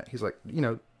that meant. He's like,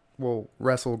 we'll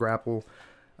wrestle, grapple.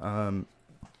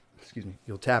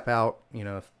 You'll tap out,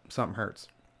 if something hurts.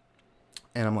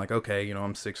 And I'm like, okay,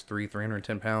 I'm 6'3",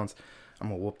 310 pounds. I'm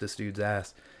going to whoop this dude's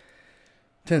ass.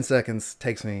 10 seconds,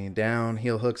 takes me down,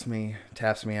 heel hooks me,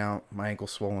 taps me out, my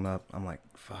ankle's swollen up. I'm like,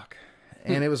 fuck.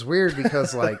 And it was weird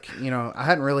because, I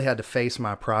hadn't really had to face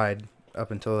my pride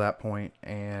up until that point.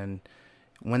 And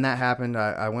when that happened,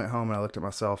 I went home and I looked at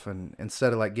myself, and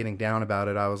instead of, getting down about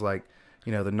it, I was like,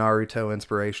 the Naruto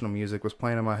inspirational music was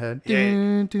playing in my head.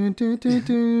 Yeah.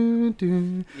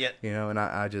 Yeah. And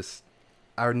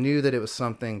I knew that it was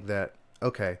something that,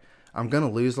 okay, I'm going to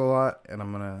lose a lot and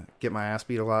I'm going to get my ass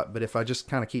beat a lot, but if I just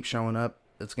kind of keep showing up,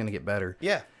 it's going to get better.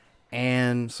 Yeah.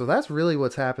 And so that's really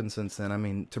what's happened since then. I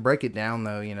mean, to break it down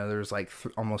though, there's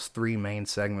almost 3 main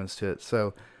segments to it.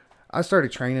 So I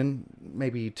started training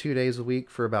maybe 2 days a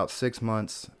week for about 6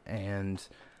 months. And,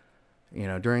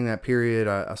 during that period,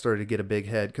 I started to get a big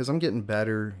head because I'm getting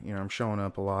better. I'm showing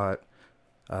up a lot.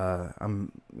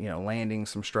 I'm, landing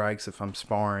some strikes if I'm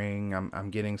sparring. I'm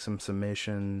getting some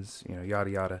submissions, yada,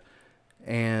 yada.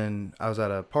 And I was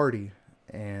at a party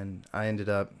and I ended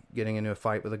up getting into a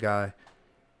fight with a guy,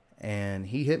 and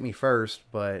he hit me first,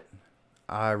 but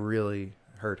I really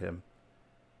hurt him.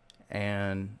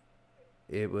 And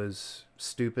it was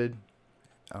stupid.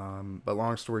 But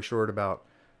long story short,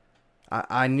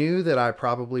 I knew that I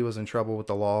probably was in trouble with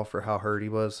the law for how hurt he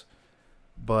was,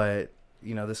 but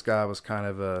this guy was kind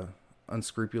of a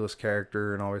unscrupulous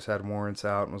character and always had warrants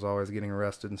out and was always getting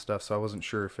arrested and stuff. So I wasn't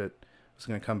sure if it was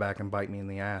going to come back and bite me in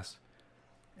the ass.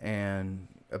 And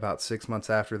about 6 months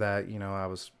after that, I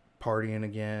was partying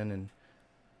again. And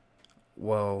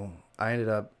well, I ended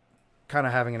up kind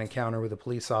of having an encounter with a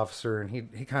police officer, and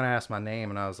he kind of asked my name,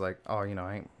 and I was like, oh,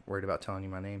 I ain't worried about telling you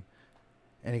my name.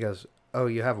 And he goes, oh,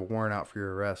 you have a warrant out for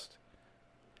your arrest.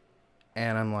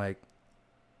 And I'm like,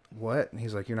 what? And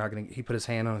he's like, he put his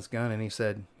hand on his gun and he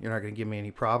said, you're not going to give me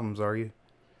any problems, are you?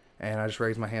 And I just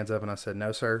raised my hands up and I said,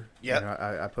 no, sir.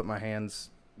 Yeah. I put my hands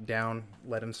down,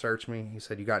 let him search me. He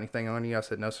said, you got anything on you? I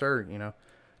said, no, sir.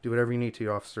 Do whatever you need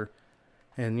to, officer.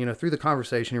 And, through the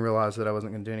conversation, he realized that I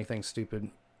wasn't going to do anything stupid.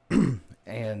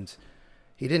 And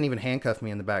he didn't even handcuff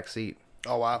me in the back seat.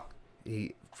 Oh, wow.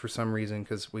 He, for some reason,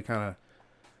 because we kind of,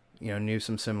 knew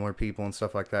some similar people and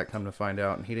stuff like that, come to find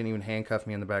out. And he didn't even handcuff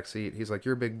me in the back seat. He's like,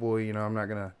 you're a big boy, I'm not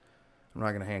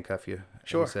gonna handcuff you.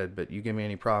 Sure. And he said, but you give me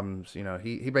any problems,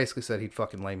 he basically said he'd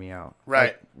fucking lay me out.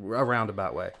 Right. A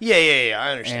roundabout way. Yeah,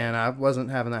 I understand. And I wasn't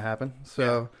having that happen.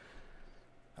 So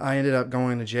I ended up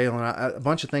going to jail, and a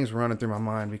bunch of things were running through my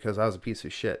mind because I was a piece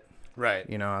of shit. Right.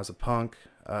 I was a punk.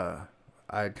 I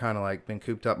had kind of been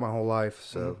cooped up my whole life.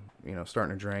 So,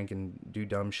 starting to drink and do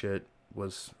dumb shit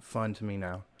was fun to me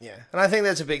now. Yeah. And I think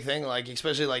that's a big thing,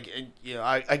 especially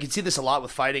I can see this a lot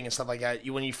with fighting and stuff like that.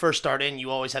 When you first start in, you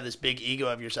always have this big ego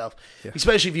of yourself,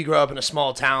 especially if you grow up in a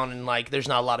small town and there's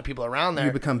not a lot of people around there.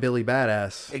 You become Billy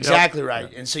Badass. Exactly right.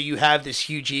 And so you have this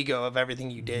huge ego of everything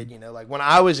you did, when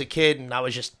I was a kid and I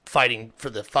was just fighting for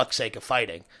the fuck's sake of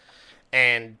fighting.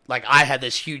 And I had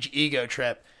this huge ego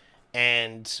trip,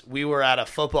 and we were at a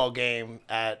football game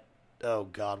at, oh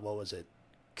God, what was it?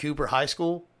 Cooper High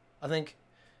School, I think.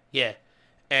 Yeah.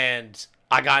 And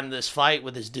I got in this fight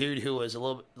with this dude who was a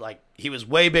little he was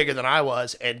way bigger than I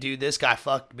was. And dude, this guy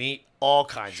fucked me all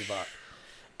kinds of up.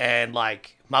 And my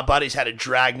buddies had to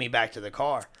drag me back to the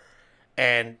car.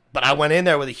 But I went in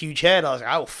there with a huge head. I was like,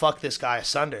 I will fuck this guy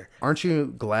asunder. Aren't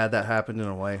you glad that happened in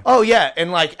a way? Oh yeah.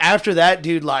 And after that,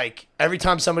 dude, every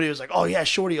time somebody was like, oh yeah,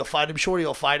 Shorty will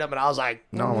fight him. And I was like,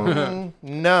 no.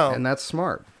 And that's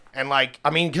smart. And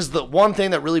because the one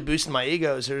thing that really boosted my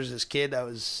ego is there's this kid that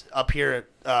was up here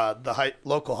at the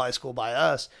local high school by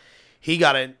us. He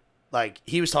got in,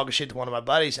 he was talking shit to one of my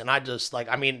buddies, and I just,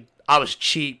 I was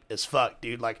cheap as fuck,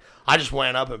 dude. I just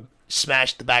went up and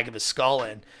smashed the back of his skull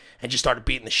in and just started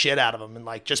beating the shit out of him.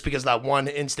 And, just because of that one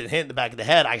instant hit in the back of the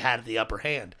head, I had the upper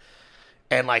hand.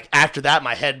 And, after that,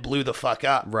 my head blew the fuck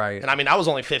up. Right. And, I was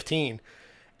only 15.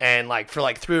 And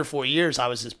for 3 or 4 years, I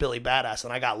was this Billy Badass,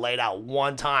 and I got laid out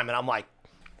one time, and I'm like,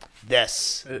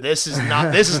 this is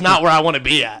not where I want to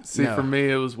be at. See, for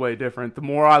me, it was way different. The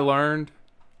more I learned,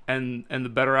 and the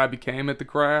better I became at the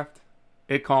craft,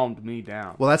 it calmed me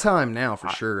down. Well, that's how I'm now for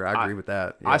sure. I agree with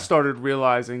that. I Yeah. started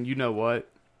realizing, you know what?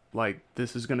 Like,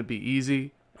 this is going to be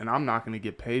easy, and I'm not going to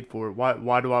get paid for it.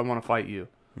 Why do I want to fight you?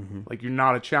 Like, you're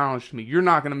not a challenge to me. You're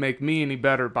not going to make me any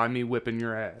better by me whipping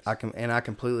your ass. I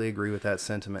completely agree with that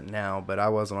sentiment now, but I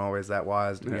wasn't always that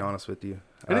wise, to be honest with you.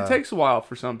 And it takes a while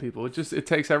for some people. It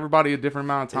takes everybody a different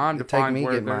amount of time to find me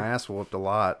where getting my they're... ass whooped a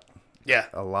lot. Yeah.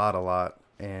 A lot.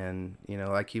 And, you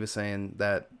know, like he was saying,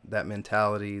 that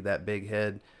mentality, that big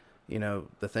head, you know,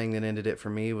 the thing that ended it for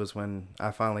me was when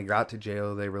I finally got to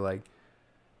jail, they were like,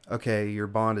 okay, your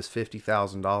bond is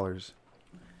 $50,000.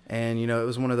 And, you know, it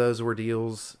was one of those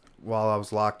ordeals while I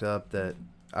was locked up that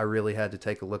I really had to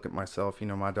take a look at myself. You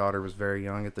know, my daughter was very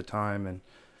young at the time, and,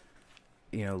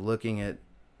 you know, looking at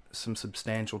some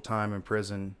substantial time in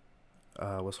prison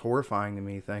was horrifying to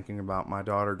me. Thinking about my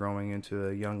daughter growing into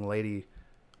a young lady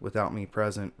without me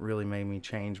present really made me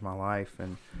change my life.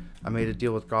 And I made a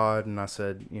deal with God, and I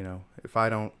said, you know, if I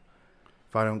don't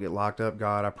get locked up,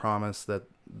 God, I promise that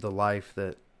the life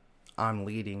that I'm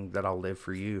leading, that I'll live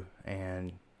for you.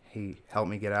 And he helped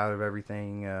me get out of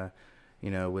everything, you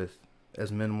know, with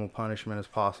as minimal punishment as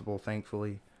possible,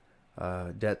 thankfully.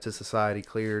 Debt to society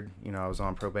cleared. You know, I was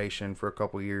on probation for a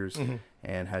couple years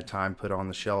and had time put on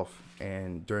the shelf.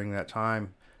 And during that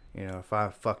time, you know, if I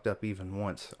fucked up even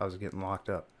once, I was getting locked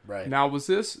up. Right. Now, was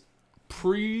this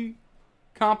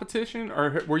pre-competition,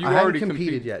 or were you I already hadn't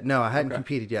competed competing? yet. No, I hadn't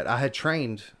competed yet. I had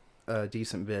trained a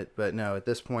decent bit, but no, at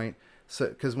this point,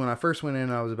 because when I first went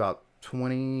in, I was about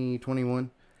 20,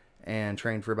 21, and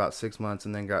trained for about 6 months,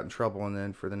 and then got in trouble. And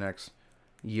then for the next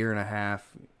year and a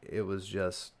half, it was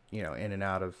just, you know, in and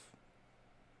out of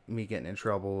me getting in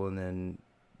trouble, and then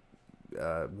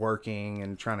working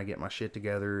and trying to get my shit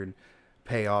together and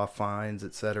pay off fines,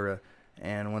 etc.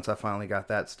 And once I finally got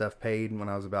that stuff paid, when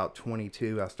I was about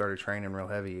 22, I started training real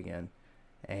heavy again.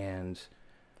 And,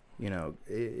 you know,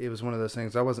 it was one of those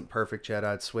things. I wasn't perfect yet.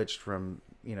 I'd switched from,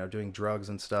 you know, doing drugs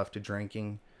and stuff to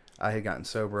drinking. I had gotten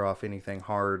sober off anything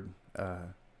hard,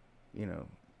 you know,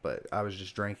 but I was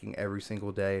just drinking every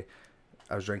single day.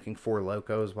 I was drinking 4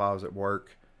 Locos while I was at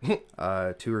work. 2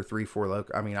 or 3 4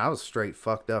 Locos. I mean, I was straight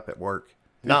fucked up at work.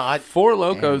 No, Four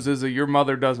Locos is a your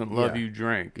mother doesn't love Yeah. you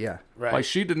drink. Yeah. right. Like,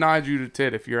 she denied you the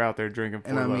tit if you're out there drinking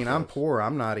Four And I mean, I'm Locos. poor.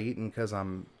 I'm not eating because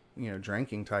I'm, you know,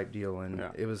 drinking type deal. And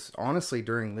Yeah. it was honestly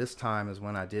during this time is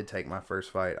when I did take my first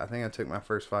fight. I think I took my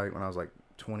first fight when I was like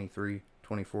 23,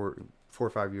 24, 4 or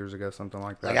 5 years ago, something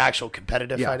like that. like actual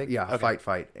competitive yeah, fighting? yeah, Okay.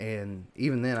 fight. And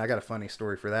even then, I got a funny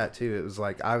story for that too. It was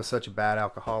like I was such a bad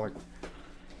alcoholic.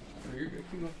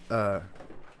 I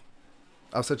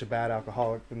was such a bad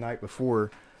alcoholic the night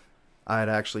before. I had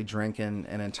actually drinking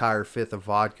an entire 5th of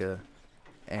vodka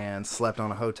and slept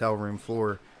on a hotel room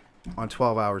floor on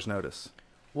 12 hours notice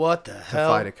What the to hell?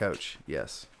 fight a coach.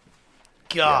 Yes.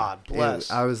 God Yeah.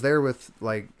 bless. I was there with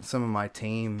like some of my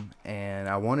team, and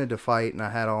I wanted to fight, and I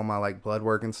had all my like blood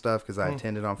work and stuff because I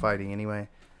intended on fighting anyway.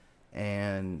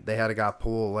 And they had a guy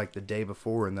pull like the day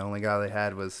before, and the only guy they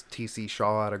had was TC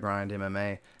Shaw out of Grind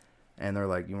MMA. And they're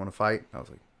like, "You want to fight?" I was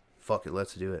like, "Fuck it,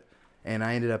 let's do it." And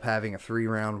I ended up having a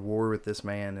 3-round war with this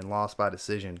man and lost by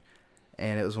decision.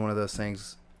 And it was one of those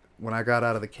things. When I got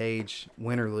out of the cage,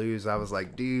 win or lose, I was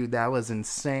like, dude, that was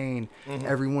insane.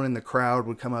 Everyone in the crowd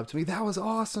would come up to me. That was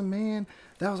awesome, man.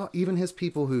 That was even his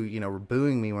people who, you know, were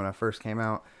booing me when I first came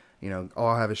out, you know,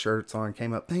 all have his shirts on,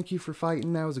 came up. Thank you for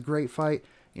fighting. That was a great fight.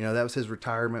 You know, that was his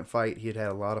retirement fight. He had had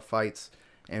a lot of fights.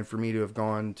 And for me to have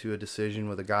gone to a decision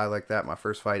with a guy like that, my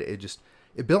first fight,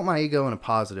 it built my ego in a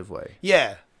positive way.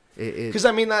 yeah. Because Because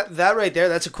I mean that right there,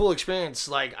 that's a cool experience.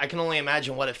 Like I can only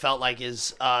imagine what it felt like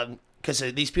is because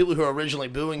these people who are originally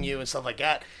booing you and stuff like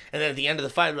that, and then at the end of the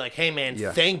fight, they're like, "Hey man,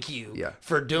 Yeah. thank you Yeah.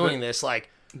 for doing this." Like,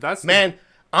 That's man,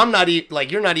 I'm not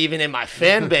like you're not even in my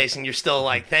fan base, and you're still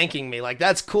like thanking me. Like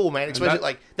that's cool, man. Especially that-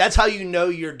 like that's how you know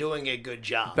you're doing a good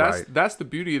job. That's the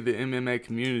beauty of the MMA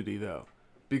community, though,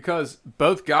 because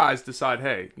both guys decide,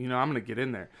 hey, you know, I'm gonna get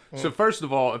in there. So first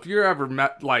of all, if you're ever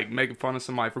making fun of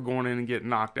somebody for going in and getting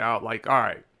knocked out, like, all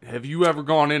right, have you ever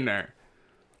gone in there?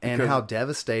 and Because- how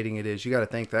devastating it is. You got to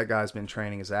think that guy's been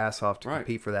training his ass off to Right.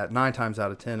 compete for that 9 times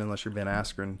out of 10, unless you're Ben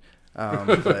Askren.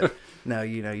 But no,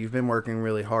 you know, you've been working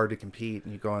really hard to compete,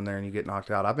 and you go in there and you get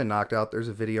knocked out. I've been knocked out. There's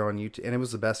a video on YouTube, and it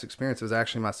was the best experience. It was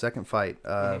actually my second fight,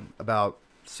 about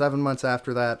 7 months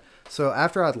after that. So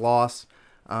after I'd lost,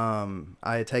 I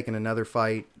had taken another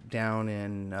fight down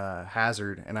in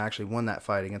Hazard, and I actually won that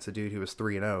fight against a dude who was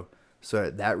 3-0. So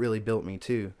that really built me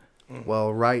too.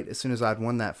 Well, right as soon as I'd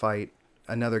won that fight,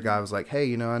 another guy was like, "Hey,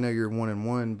 you know, I know you're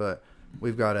 1-1, but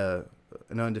we've got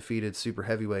an undefeated super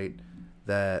heavyweight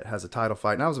that has a title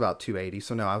fight, and I was about 280,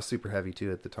 so no, I was super heavy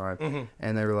too at the time.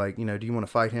 And they were like, you know, do you want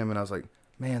to fight him? And I was like,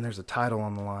 man, there's a title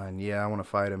on the line. Yeah, I want to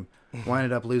fight him. Well, I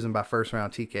ended up losing by first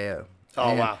round TKO. Oh,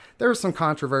 And wow. there was some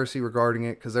controversy regarding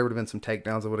it because there would have been some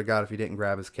takedowns I would have got if he didn't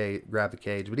grab the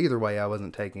cage. But either way, I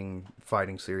wasn't taking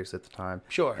fighting serious at the time.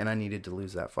 Sure. And I needed to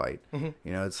lose that fight. You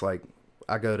know, it's like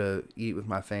I go to eat with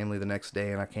my family the next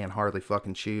day and I can't hardly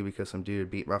fucking chew because some dude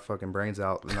beat my fucking brains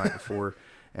out the night before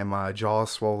and my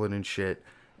jaw's swollen and shit.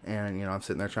 And, you know, I'm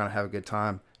sitting there trying to have a good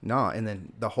time. And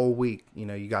then the whole week, you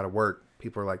know, you got to work.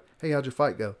 People are like, hey, how'd your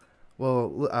fight go?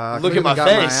 Well, I Look at my got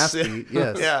face. my ass beat.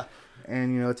 Yes. Yeah.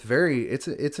 And, you know,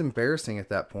 it's embarrassing at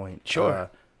that point. Sure.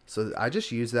 So I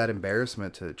just used that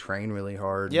embarrassment to train really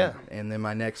hard. Yeah. And then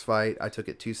my next fight, I took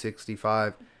it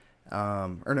 265.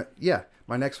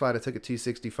 My next fight, I took it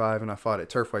 265, and I fought at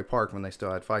Turfway Park when they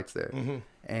still had fights there.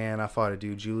 And I fought a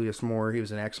dude, Julius Moore. He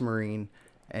was an ex-Marine,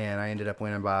 and I ended up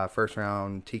winning by first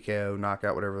round TKO,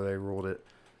 knockout, whatever they ruled it,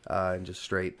 and just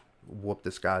straight whooped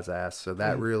this guy's ass. So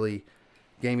that really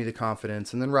gave me the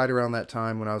confidence. And then right around that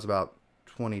time, when I was about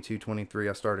 22, 23,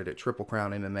 I started at Triple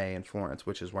Crown MMA in Florence,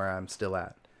 which is where I'm still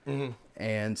at.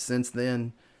 And since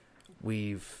then,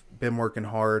 we've been working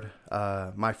hard.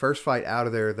 My first fight out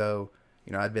of there, though,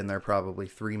 you know, I'd been there probably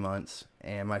 3 months.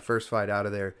 And my first fight out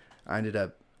of there, I ended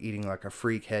up eating like a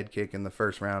freak head kick in the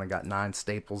first round and got 9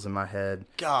 staples in my head.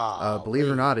 God. Believe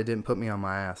it or not, it didn't put me on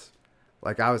my ass.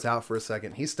 Like, I was out for a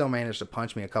second. He still managed to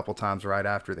punch me a couple times right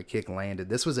after the kick landed.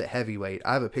 This was at heavyweight.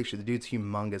 I have a picture. The dude's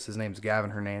humongous. His name's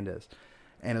Gavin Hernandez.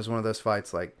 And it was one of those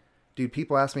fights like, dude,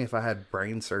 people asked me if I had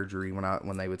brain surgery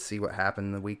when they would see what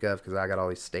happened the week of because I got all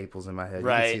these staples in my head.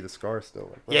 Right. You can see the scars still.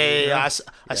 Like, Yeah.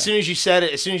 As soon as you said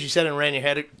it, and ran your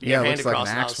hand it hand looks like across,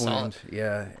 an and I was axe solid. wound.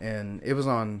 Yeah, and it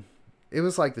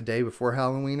was like the day before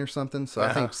Halloween or something. So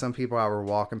I think some people I were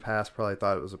walking past probably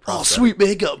thought it was a Oh, prosthetic. sweet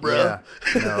makeup, bro. Yeah,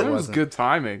 no, It was wasn't. good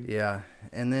timing. Yeah,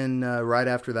 and then right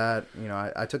after that, you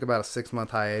know, I took about a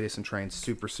 6-month hiatus and trained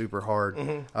super, super hard.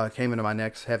 Came into my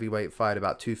next heavyweight fight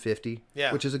about 250,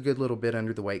 Yeah. which is a good little bit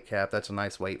under the weight cap. That's a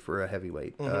nice weight for a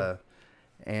heavyweight.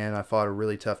 And I fought a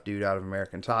really tough dude out of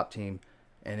American Top Team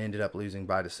and ended up losing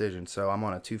by decision. So I'm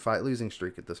on a 2-fight losing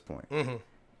streak at this point.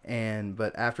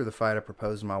 But after the fight, I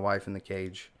proposed to my wife in the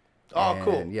cage. Oh, And,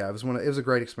 cool. Yeah, it was a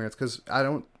great experience because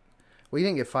we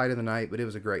didn't get fight of the night, but it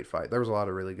was a great fight. There was a lot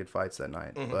of really good fights that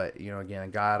night. But, you know, again, a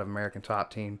guy out of American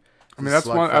Top Team. I mean, that's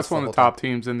one of the top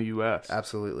teams in the U.S.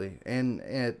 Absolutely. And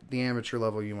at the amateur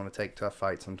level, you want to take tough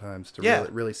fights sometimes to Yeah.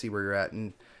 really see where you're at.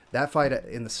 And that fight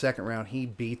in the second round, he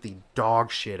beat the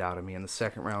dog shit out of me in the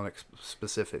second round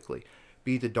specifically.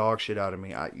 Beat the dog shit out of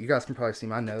me. You guys can probably see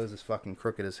my nose is fucking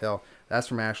crooked as hell. That's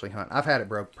from Ashley Hunt. I've had it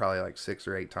broke probably like 6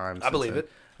 or 8 times. I believe it.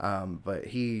 But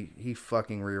he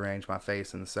fucking rearranged my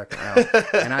face in the second round.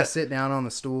 And I sit down on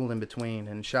the stool in between.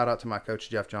 And shout out to my coach,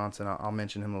 Jeff Johnson. I'll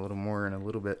mention him a little more in a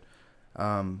little bit.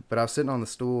 But I was sitting on the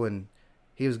stool and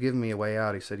he was giving me a way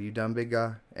out. He said, "You done, big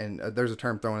guy?" And there's a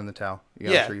term, throwing in the towel. I'm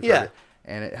sure you've heard it.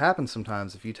 And it happens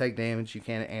sometimes. If you take damage, you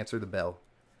can't answer the bell.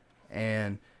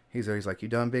 And he's like, "You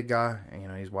done, big guy?" And, you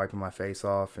know, he's wiping my face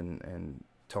off and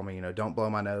told me, you know, don't blow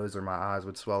my nose or my eyes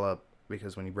would swell up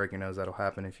because when you break your nose, that'll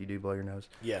happen if you do blow your nose.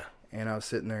 Yeah. And I was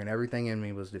sitting there and everything in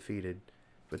me was defeated.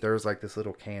 But there was like this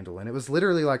little candle. And it was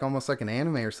literally like almost like an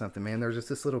anime or something, man. There was just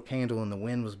this little candle and the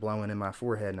wind was blowing in my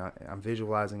forehead. And I'm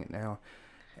visualizing it now.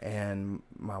 And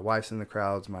my wife's in the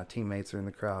crowds, my teammates are in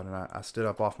the crowd, and I stood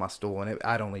up off my stool, and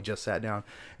I'd only just sat down,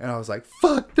 and I was like,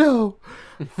 "Fuck no,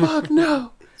 fuck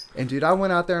no!" And dude, I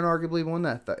went out there and arguably won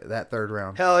that third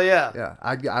round. Hell yeah. Yeah,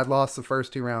 I lost the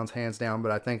first 2 rounds hands down,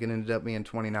 but I think it ended up being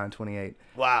 29-28.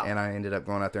 Wow. And I ended up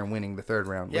going out there and winning the third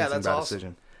round, Yeah, losing that's by awesome.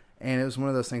 decision. And it was one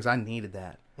of those things I needed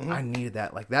that. I needed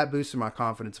that. Like, that boosted my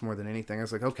confidence more than anything. I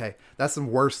was like, okay, that's the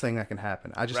worst thing that can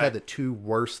happen. I just Right. had the 2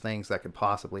 worst things that could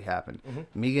possibly happen.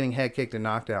 Me getting head kicked and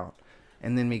knocked out,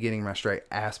 and then me getting my straight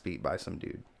ass beat by some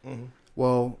dude.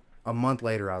 Well, a month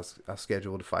later, I was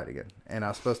scheduled to fight again. And I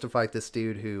was supposed to fight this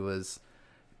dude who was...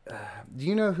 do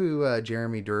you know who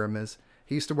Jeremy Durham is?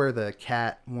 He used to wear the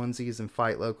cat onesies and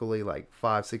fight locally like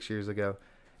 5-6 years ago.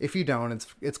 If you don't,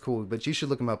 it's cool, but you should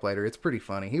look him up later. It's pretty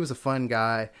funny. He was a fun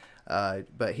guy,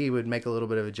 but he would make a little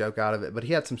bit of a joke out of it. But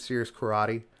he had some serious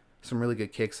karate, some really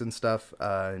good kicks and stuff.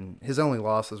 And his only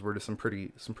losses were to some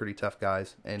pretty tough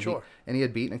guys. And Sure. he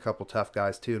had beaten a couple tough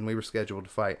guys too. And we were scheduled to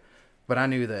fight, but I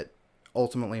knew that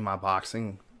ultimately my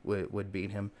boxing would beat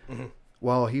him.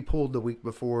 Well, he pulled the week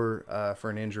before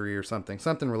for an injury or something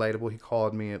relatable. He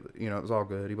called me. You know, it was all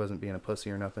good. He wasn't being a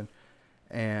pussy or nothing.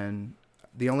 And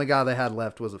the only guy they had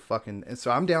left was a fucking. And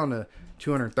so I'm down to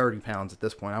 230 pounds at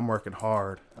this point. I'm working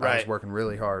hard. I was Right. working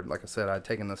really hard. Like I said, I'd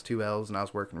taken those 2 L's and I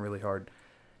was working really hard.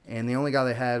 And the only guy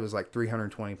they had was like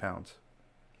 320 pounds.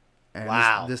 And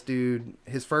Wow. this dude,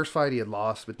 his first fight he had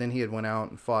lost, but then he had went out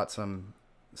and fought some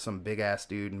big ass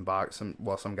dude and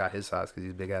some guy his size because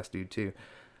he's a big ass dude too,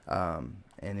 and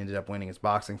ended up winning his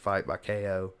boxing fight by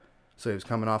KO. So he was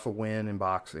coming off a win in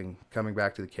boxing, coming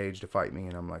back to the cage to fight me,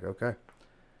 and I'm like, okay,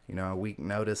 a week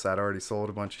notice, I'd already sold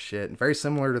a bunch of shit, and very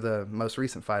similar to the most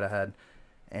recent fight I had,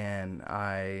 and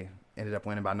I ended up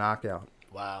winning by knockout.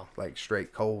 Wow. Like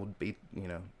straight cold beat,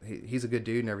 he's a good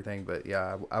dude and everything, but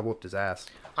yeah, I whooped his ass.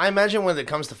 I imagine when it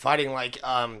comes to fighting, like,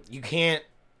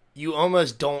 you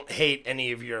almost don't hate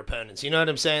any of your opponents. You know what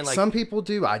I'm saying? Like, Some people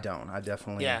do. I don't. I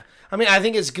definitely. yeah. I mean, I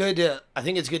think it's good to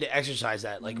exercise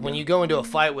that. Like, when you go into a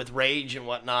fight with rage and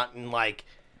whatnot, and like,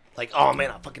 oh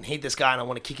man, I fucking hate this guy and I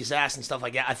want to kick his ass and stuff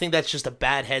like that. I think that's just a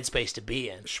bad headspace to be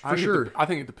in. For sure. I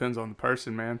think it depends on the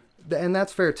person, man. And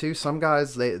that's fair too. Some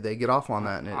guys they get off on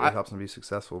that and it helps them be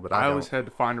successful. But I always had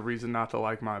to find a reason not to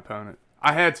like my opponent.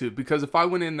 I had to, because if I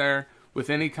went in there with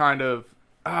any kind of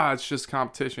it's just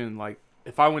competition, like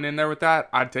if I went in there with that,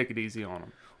 I'd take it easy on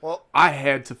him. Well, I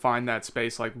had to find that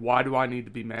space. Like, why do I need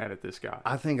to be mad at this guy?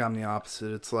 I think I'm the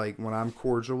opposite. It's like when I'm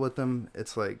cordial with them,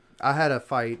 it's like I had a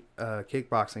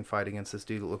kickboxing fight against this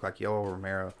dude that looked like Yoel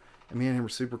Romero. And me and him were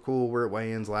super cool. We're at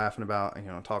weigh-ins laughing about,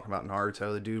 talking about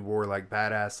Naruto. The dude wore like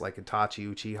badass, like Itachi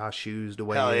Uchiha shoes to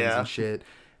weigh-ins and shit.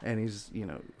 And he's,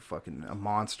 fucking a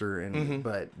monster. And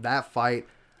but that fight,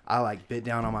 I like bit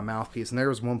down on my mouthpiece. And there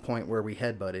was one point where we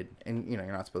headbutted. And, you're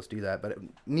not supposed to do that. But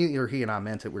neither he and I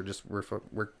meant it.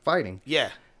 We're fighting.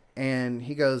 yeah. And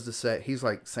he goes to say, he's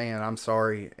like saying, I'm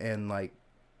sorry. And like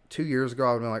 2 years ago, I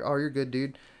would have been like, oh, you're good,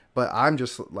 dude. But I'm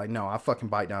just like, no, I fucking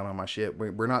bite down on my shit.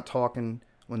 We're not talking.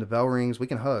 When the bell rings, we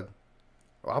can hug.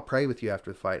 I'll pray with you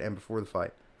after the fight and before the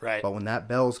fight. Right. But when that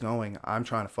bell's going, I'm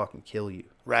trying to fucking kill you.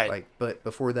 Right. Like, but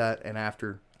before that and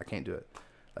after, I can't do it.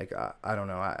 Like, I don't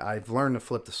know. I've learned to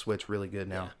flip the switch really good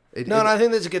now. And I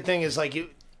think that's a good thing is like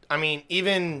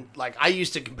even like I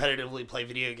used to competitively play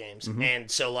video games.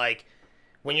 And so like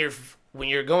when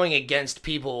you're going against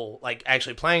people like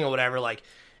actually playing or whatever, like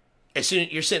as soon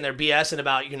you're sitting there BSing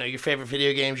about, your favorite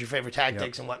video games, your favorite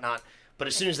tactics and whatnot. But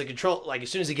as soon as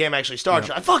the game actually starts,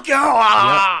 you're like, fuck you!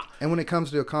 Ah! And when it comes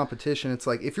to a competition, it's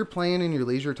like, if you're playing in your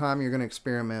leisure time, you're going to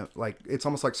experiment. Like, it's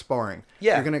almost like sparring.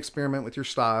 Yeah. You're going to experiment with your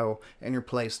style and your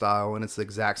play style, and it's the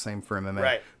exact same for MMA.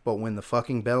 Right. But when the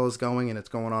fucking bell is going and it's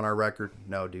going on our record,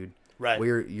 no, dude. Right.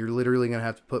 You're literally going to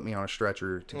have to put me on a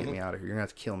stretcher to get me out of here. You're going to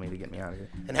have to kill me to get me out of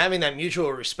here. And having that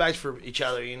mutual respect for each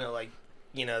other,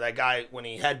 that guy, when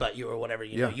he headbutt you or whatever,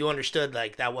 you know, you understood,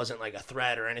 like, that wasn't, like, a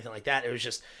threat or anything like that. It was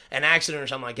just an accident or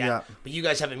something like that. Yeah. But you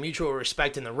guys have a mutual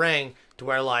respect in the ring to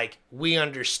where, like, we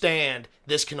understand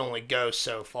this can only go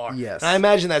so far. Yes. And I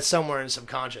imagine that's somewhere in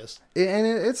subconscious.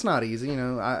 It's not easy,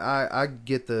 I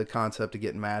get the concept of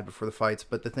getting mad before the fights,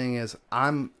 but the thing is,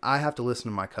 I have to listen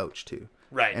to my coach, too.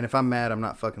 Right. And if I'm mad, I'm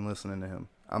not fucking listening to him.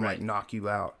 I'm Right. like, knock you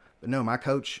out. But no, my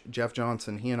coach, Jeff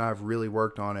Johnson, he and I have really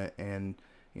worked on it, and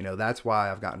that's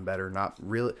why I've gotten better. Not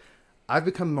really. I've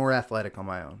become more athletic on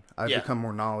my own. I've become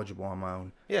more knowledgeable on my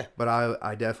own. Yeah. But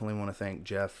I definitely want to thank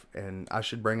Jeff, and I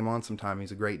should bring him on sometime.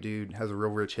 He's a great dude, has a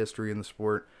real rich history in the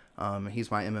sport.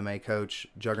 He's my MMA coach,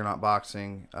 Juggernaut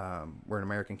Boxing. We're an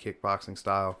American kickboxing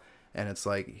style, and it's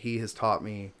like he has taught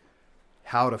me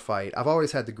how to fight. I've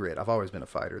always had the grit. I've always been a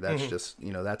fighter. That's just,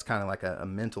 that's kind of like a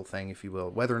mental thing, if you will.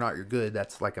 Whether or not you're good,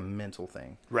 that's like a mental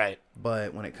thing. Right.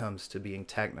 But when it comes to being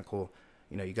technical,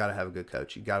 you got to have a good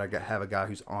coach. You got to have a guy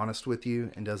who's honest with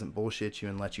you and doesn't bullshit you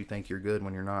and let you think you're good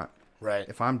when you're not. Right.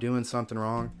 If I'm doing something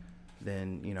wrong,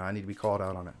 then, I need to be called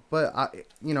out on it. But,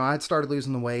 I had started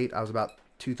losing the weight. I was about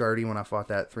 230 when I fought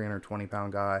that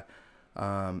 320-pound guy.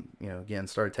 Again,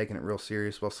 started taking it real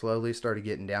serious. Well, slowly started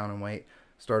getting down in weight.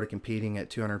 Started competing at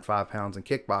 205 pounds in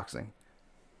kickboxing.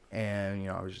 And,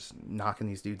 I was just knocking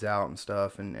these dudes out and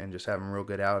stuff and just having real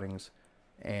good outings.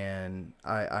 And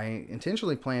I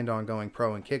intentionally planned on going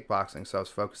pro in kickboxing, so I was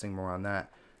focusing more on that.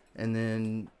 And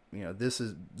then,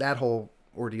 that whole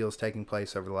ordeal is taking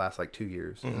place over the last, 2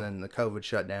 years. And then the COVID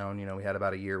shut down. We had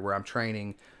about a year where I'm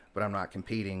training, but I'm not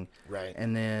competing. Right.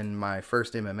 And then my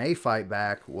first MMA fight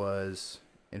back was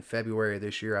in February of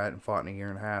this year. I hadn't fought in a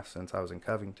year and a half since I was in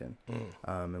Covington,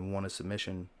 and won a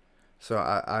submission. So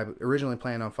I originally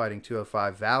planned on fighting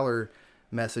 205. Valor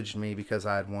messaged me because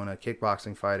I had won a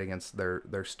kickboxing fight against their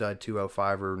stud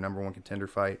 205er #1 contender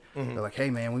fight. They're like, hey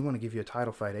man, we want to give you a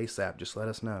title fight ASAP. Just let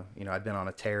us know. I'd been on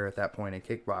a tear at that point in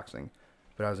kickboxing,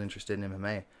 but I was interested in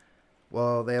MMA.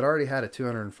 Well, they had already had a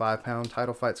 205-pound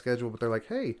title fight scheduled, but they're like,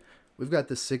 hey, we've got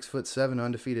this 6'7"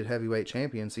 undefeated heavyweight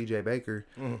champion, CJ Baker.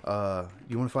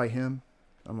 You want to fight him?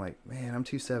 I'm like, man, I'm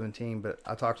 217, but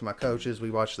I talked to my coaches. We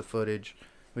watched the footage.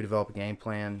 We developed a game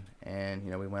plan, and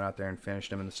we went out there and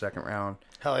finished him in the second round.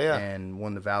 Hell yeah! And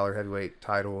won the Valor heavyweight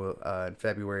title in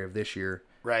February of this year.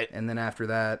 Right. And then after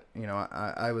that,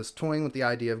 I was toying with the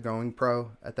idea of going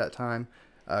pro at that time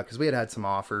because we had some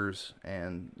offers,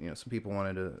 and some people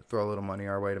wanted to throw a little money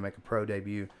our way to make a pro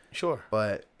debut. Sure.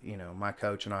 But my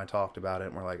coach and I talked about it,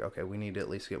 and we're like, okay, we need to at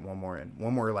least get one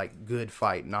more like good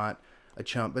fight, not a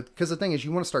chump. But because the thing is,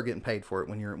 you want to start getting paid for it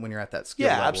when you're at that skill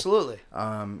level. Yeah, absolutely.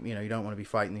 You don't want to be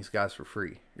fighting these guys for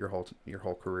free your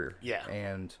whole career. Yeah.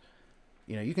 And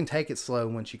you can take it slow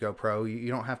once you go pro. You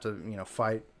don't have to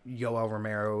fight Yoel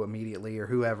Romero immediately or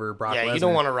whoever. Brock Lesnar. You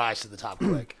don't want to rise to the top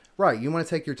quick. Right. You want to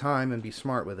take your time and be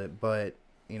smart with it. But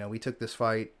we took this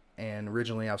fight, and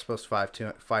originally I was supposed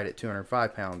to fight at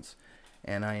 205 pounds,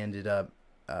 and I ended up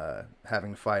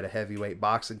having to fight a heavyweight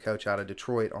boxing coach out of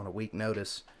Detroit on a week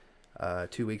notice.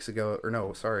 2 weeks ago, or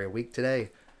no, sorry, a week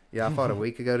today. Yeah, I fought a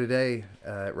week ago today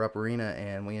at Rupp Arena,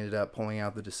 and we ended up pulling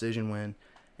out the decision win,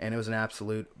 and it was an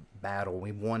absolute battle.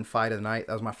 We won fight of the night.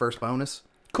 That was my first bonus.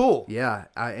 Cool. Yeah,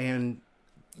 and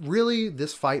really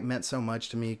this fight meant so much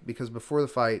to me because before the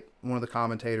fight, one of the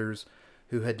commentators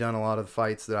who had done a lot of the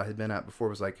fights that I had been at before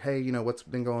was like, hey, what's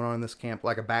been going on in this camp,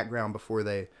 like a background before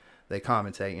they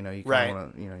commentate. You kind of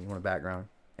want to, you want a background.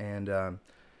 And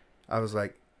I was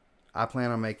like, I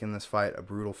plan on making this fight a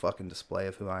brutal fucking display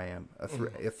of who I am. A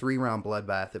 3-round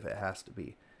bloodbath if it has to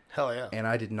be. Hell yeah. And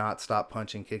I did not stop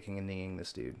punching, kicking, and kneeing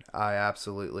this dude. I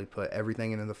absolutely put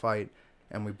everything into the fight,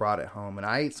 and we brought it home. And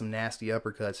I ate some nasty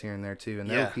uppercuts here and there, too. And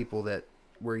there were people that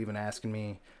were even asking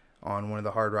me on one of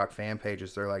the Hard Rock fan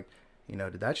pages, they're like,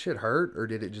 did that shit hurt, or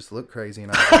did it just look crazy?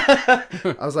 And I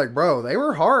was like, bro, they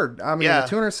were hard. I mean, a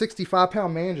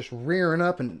 265-pound man just rearing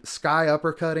up and sky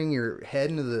uppercutting your head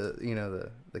into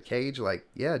the cage. Like,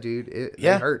 yeah, dude, it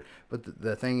hurt. But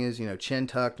the thing is, chin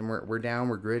tucked, and we're down,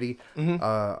 we're gritty.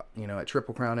 At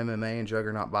Triple Crown MMA and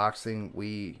Juggernaut Boxing,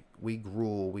 we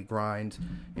gruel, we grind,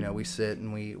 we sit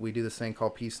and we do this thing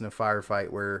called peace in a firefight,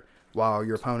 where while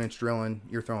your opponent's drilling,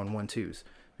 you're throwing 1-2s.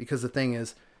 Because the thing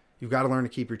is, you've got to learn to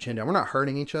keep your chin down. We're not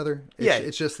hurting each other.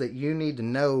 It's just that you need to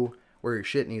know where your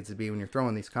shit needs to be when you're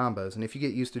throwing these combos. And if you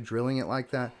get used to drilling it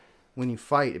like that, when you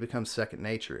fight, it becomes second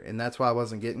nature. And that's why I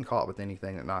wasn't getting caught with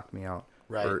anything that knocked me out,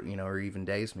 right? Or even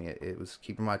dazed me. It was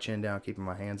keeping my chin down, keeping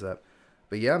my hands up.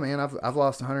 But yeah, man, I've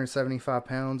lost 175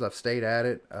 pounds. I've stayed at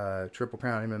it. Triple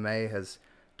Crown MMA has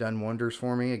done wonders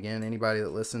for me. Again, anybody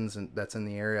that listens and that's in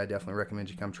the area, I definitely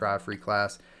recommend you come try a free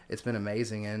class. It's been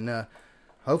amazing. And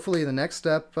hopefully the next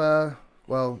step, I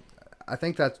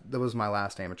think that was my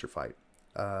last amateur fight.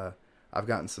 I've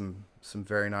gotten some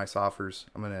very nice offers.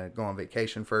 I'm going to go on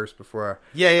vacation first before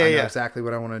I know exactly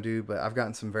what I want to do, but I've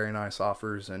gotten some very nice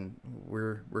offers, and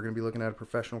we're going to be looking at a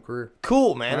professional career.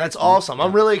 Cool, man. That's awesome.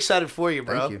 I'm really excited for you,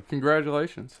 bro. Thank you.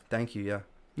 Congratulations. Thank you, yeah.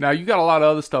 Now, you got a lot of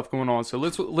other stuff going on, so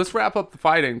let's wrap up the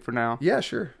fighting for now. Yeah,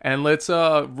 sure. And let's,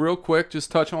 real quick, just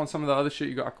touch on some of the other shit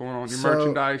you got going on. Your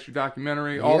merchandise, your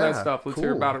documentary, all that stuff. Let's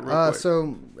hear about it real quick.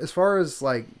 So, as far as,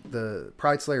 like, the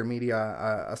Pride Slayer Media,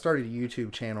 I started a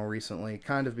YouTube channel recently,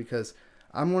 kind of because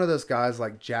I'm one of those guys,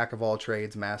 like, jack of all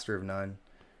trades, master of none.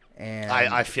 And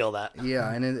I feel that. Yeah,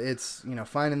 and it's,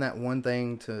 finding that one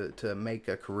thing to make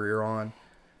a career on.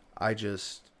 I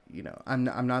just... I'm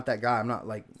not that guy. I'm not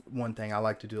like one thing. I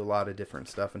like to do a lot of different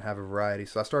stuff and have a variety.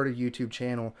 So I started a YouTube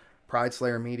channel, Pride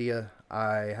Slayer Media.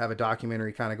 I have a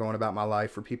documentary kind of going about my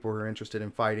life for people who are interested in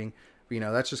fighting.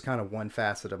 But, that's just kind of one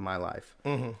facet of my life.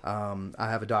 I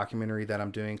have a documentary that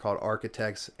I'm doing called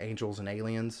Architects, Angels, and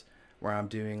Aliens, where I'm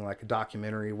doing like a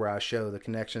documentary where I show the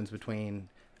connections between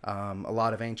a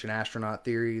lot of ancient astronaut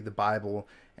theory, the Bible,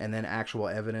 and then actual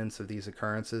evidence of these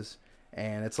occurrences.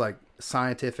 And it's like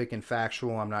scientific and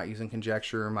factual. I'm not using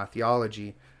conjecture or my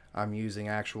theology. I'm using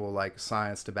actual like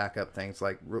science to back up things.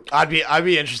 Like I'd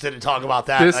be interested to talk about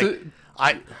that.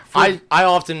 I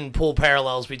often pull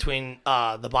parallels between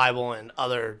the Bible and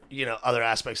other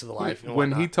aspects of the life. And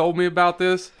when he told me about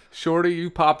this, Shorty, you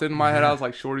popped into my head. I was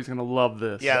like, Shorty's gonna love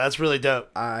this. Yeah, that's really dope.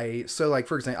 So like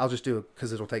for example, I'll just do it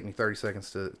because it'll take me 30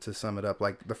 seconds to sum it up.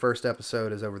 Like the first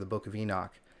episode is over the Book of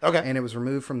Enoch. Okay. And it was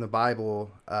removed from the Bible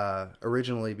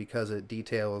originally because it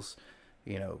details,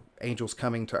 angels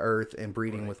coming to earth and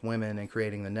breeding with women and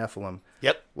creating the Nephilim.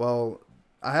 Yep. Well,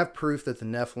 I have proof that the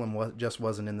Nephilim just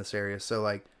wasn't in this area. So,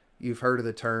 like, you've heard of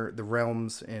the term, the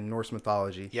realms in Norse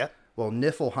mythology. Yeah. Well,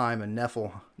 Niflheim and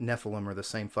Nephilim are the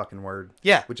same fucking word.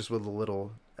 Yeah. Which is with a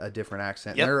little a different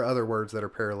accent. Yep. There are other words that are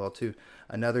parallel too.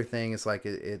 Another thing is like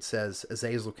it says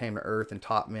Azazel came to earth and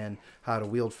taught men how to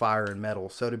wield fire and metal.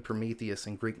 So did Prometheus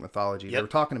in Greek mythology. They Yep. were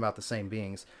talking about the same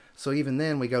beings. So even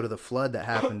then we go to the flood that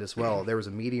happened as well. There was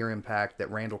a meteor impact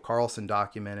that Randall Carlson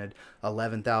documented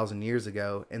 11,000 years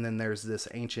ago. And then there's this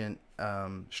ancient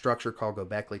structure called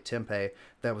Göbekli Tepe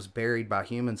that was buried by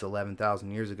humans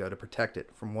 11,000 years ago to protect it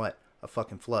from what? A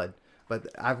fucking flood. But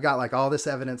I've got like all this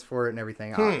evidence for it and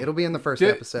everything. It'll be in the first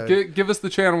episode. Give us the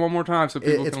channel one more time so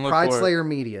people It's can look Pride for Slayer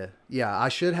Media. Yeah, I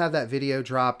should have that video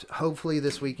dropped hopefully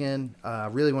this weekend. I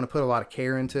really want to put a lot of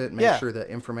care into it, make sure the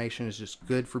information is just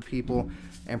good for people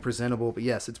and presentable. But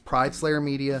yes, it's Pride Slayer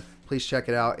Media. Please check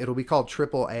it out. It'll be called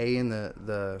AAA in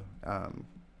the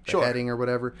heading or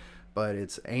whatever. But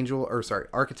it's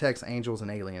Architects, Angels, and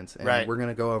Aliens. And we're going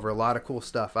to go over a lot of cool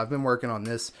stuff. I've been working on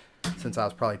this since I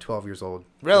was probably 12 years old.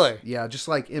 Really? Just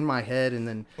like in my head, and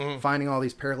then finding all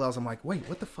these parallels. I'm like, wait,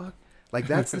 what the fuck? Like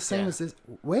that's the same as this.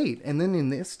 Wait, and then in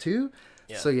this too.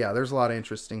 Yeah. So yeah, there's a lot of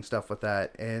interesting stuff with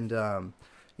that, and I'm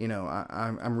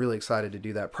really excited to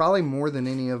do that. Probably more than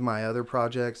any of my other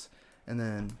projects. And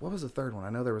then what was the third one? I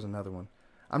know there was another one.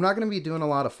 I'm not going to be doing a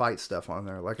lot of fight stuff on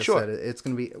there. Like I said, it's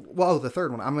going to be the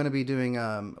third one. I'm going to be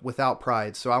doing Without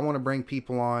Pride. So I want to bring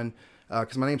people on.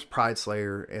 Because my name's Pride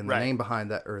Slayer, and the name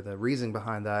behind that, or the reason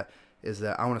behind that, is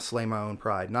that I want to slay my own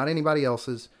pride, not anybody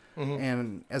else's.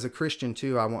 And as a Christian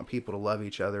too, I want people to love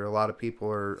each other. A lot of people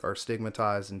are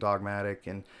stigmatized and dogmatic,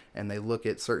 and they look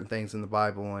at certain things in the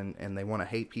Bible and they want to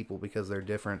hate people because they're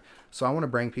different. So I want to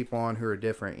bring people on who are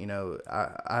different.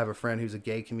 I have a friend who's a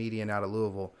gay comedian out of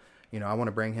Louisville. I want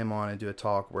to bring him on and do a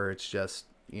talk where it's just,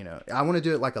 I want to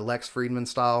do it like a Lex Friedman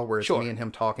style, where it's me and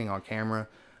him talking on camera.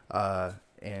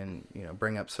 And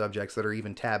bring up subjects that are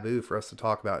even taboo for us to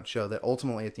talk about, and show that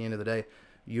ultimately at the end of the day,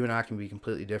 you and I can be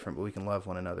completely different, but we can love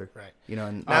one another. Right.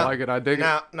 And I like it. I dig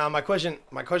it. Now my question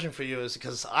for you is,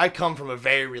 because I come from a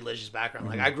very religious background.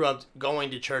 Like I grew up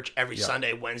going to church every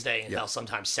Sunday, Wednesday, and hell,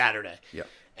 sometimes Saturday. Yeah.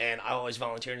 And I always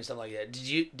volunteered and stuff like that.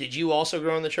 Did you also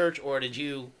grow in the church, or did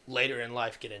you later in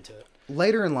life get into it?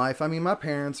 Later in life, I mean, my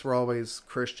parents were always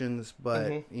Christians,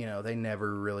 but they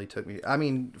never really took me. I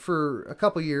mean, for a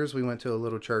couple years, we went to a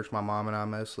little church, my mom and I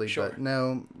mostly. Sure. But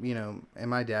no, and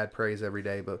my dad prays every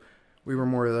day, but we were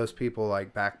more of those people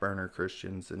like back burner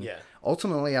Christians. And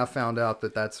ultimately, I found out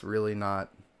that that's really not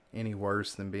any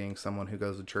worse than being someone who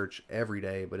goes to church every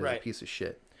day, but is a piece of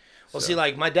shit. Well, see,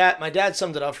 like my dad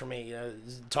summed it up for me.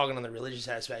 Talking on the religious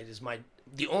aspect, is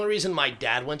the only reason my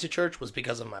dad went to church was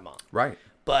because of my mom. Right.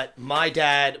 But my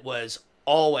dad was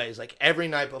always, like, every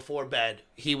night before bed,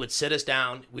 he would sit us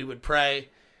down, we would pray,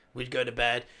 we'd go to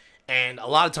bed, and a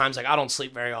lot of times, like, I don't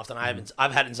sleep very often.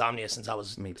 I've had insomnia since I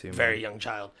was a very young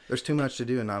child. There's too much to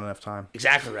do and not enough time.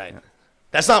 Exactly right. Yeah.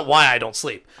 That's not why I don't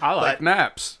sleep. I like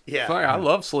naps. Yeah. I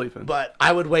love sleeping. But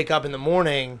I would wake up in the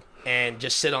morning and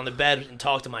just sit on the bed and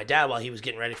talk to my dad while he was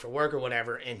getting ready for work or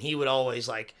whatever, and he would always,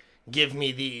 like, give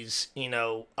me these,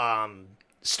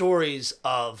 stories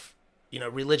of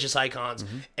religious icons,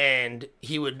 and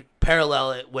he would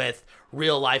parallel it with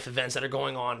real life events that are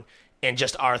going on in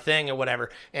just our thing or whatever.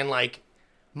 And like,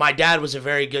 my dad was a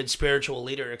very good spiritual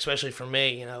leader, especially for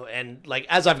me, and like,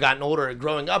 as I've gotten older,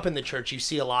 growing up in the church, you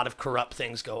see a lot of corrupt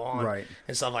things go on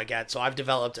and stuff like that. So I've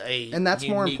developed and that's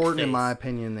more important faith, in my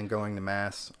opinion, than going to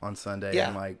mass on Sunday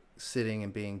and like sitting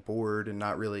and being bored and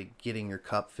not really getting your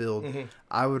cup filled.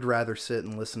 I would rather sit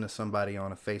and listen to somebody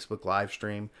on a Facebook live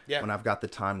stream when I've got the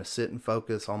time to sit and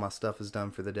focus. All my stuff is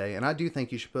done for the day. And I do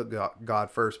think you should put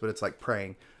God first, but it's like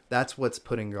praying. That's what's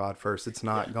putting God first. It's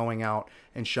not going out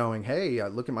and showing, hey,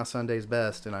 look at my Sunday's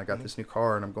best, and I got this new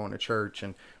car, and I'm going to church,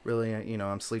 and really,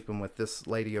 I'm sleeping with this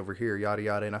lady over here, yada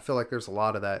yada. And I feel like there's a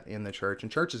lot of that in the church,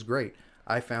 and church is great.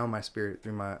 I found my spirit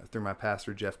through my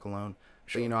pastor, Jeff Colon.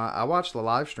 Sure. But I watch the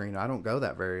live stream. I don't go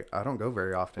very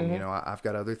often. I've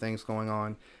got other things going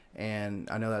on, and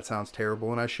I know that sounds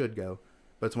terrible, and I should go.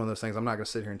 But it's one of those things, I'm not going to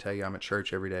sit here and tell you I'm at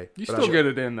church every day. You still get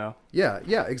it in, though. Yeah,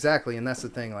 exactly. And that's the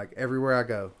thing. Like, everywhere I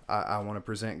go, I want to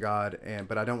present God,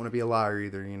 but I don't want to be a liar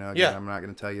either. Again, I'm not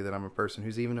going to tell you that I'm a person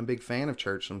who's even a big fan of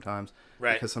church sometimes.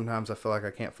 Right. Because sometimes I feel like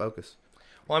I can't focus.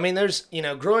 Well, I mean, there's,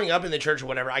 growing up in the church or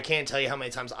whatever, I can't tell you how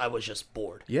many times I was just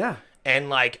bored. Yeah. And,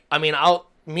 like, I mean,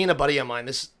 me and a buddy of mine,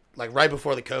 this, like, right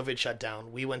before the COVID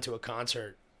shutdown, we went to a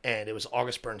concert. And it was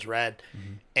August Burns Red.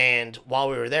 And while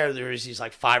we were there was these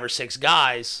like 5 or 6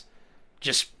 guys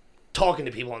just talking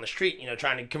to people on the street,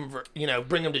 trying to convert,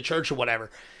 bring them to church or whatever.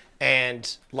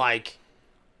 And like,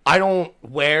 I don't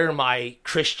wear my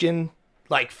Christian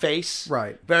like face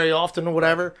very often or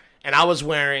whatever. And I was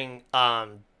wearing,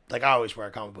 like I always wear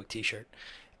a comic book t-shirt.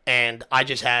 and I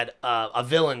just had a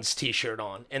Villains t-shirt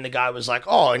on, and the guy was like,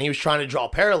 oh, and he was trying to draw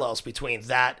parallels between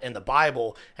that and the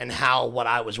Bible and how what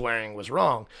I was wearing was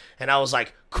wrong. And I was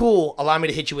like, cool, allow me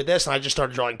to hit you with this. And I just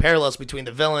started drawing parallels between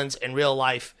the villains and real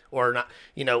life, or not,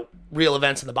 real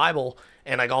events in the Bible,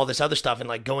 and like all this other stuff, and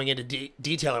like going into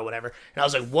detail or whatever. And I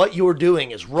was like, what you're doing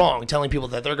is wrong, telling people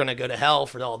that they're going to go to hell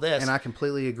for all this. And I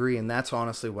completely agree, and that's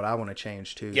honestly what I want to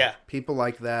change too. Yeah. People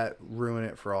like that ruin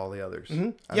it for all the others.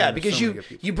 Yeah, there's because so many good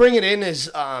people. you bring it in as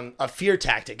a fear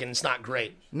tactic, and it's not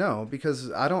great. No,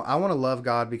 because I want to love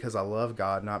God because I love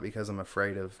God, not because I'm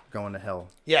afraid of going to hell.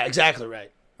 Yeah, exactly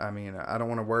right. I mean, I don't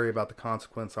want to worry about the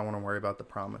consequence. I want to worry about the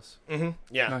promise.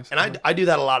 Yeah, Nice. and I do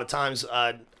that a lot of times.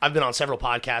 I've been on several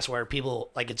podcasts where people,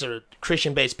 like, it's a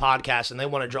Christian-based podcast, and they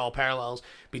want to draw parallels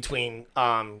between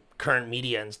current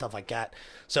media and stuff like that.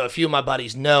 So a few of my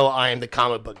buddies know I am the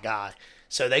comic book guy.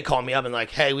 So they call me up and like,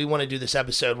 hey, we want to do this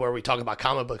episode where we talk about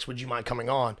comic books. Would you mind coming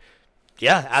on?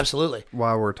 Yeah, absolutely.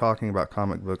 While we're talking about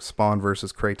comic books, Spawn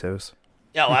versus Kratos.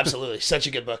 Yeah, oh, absolutely. Such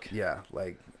a good book. Yeah,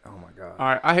 like, oh my God. All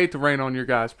right, I hate to rain on your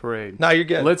guys' parade. No, you're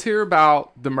good. Let's hear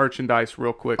about the merchandise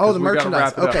real quick. Oh, 'cause the we gotta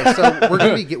merchandise. wrap it up.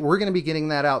 Okay, so we're gonna be getting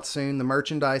that out soon. The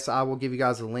merchandise, I will give you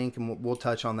guys a link, and we'll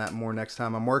touch on that more next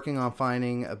time. I'm working on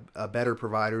finding a better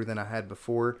provider than I had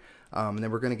before, and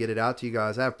then we're gonna get it out to you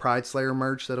guys. I have Pride Slayer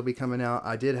merch that'll be coming out.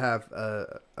 I did have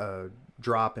a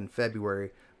drop in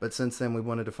February, but since then we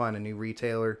wanted to find a new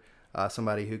retailer,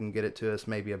 somebody who can get it to us,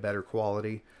 maybe a better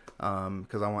quality.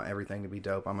 Because I want everything to be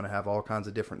dope. I'm going to have all kinds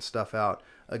of different stuff out.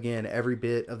 Again, every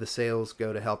bit of the sales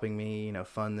go to helping me,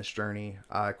 fund this journey.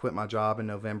 I quit my job in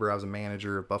November. I was a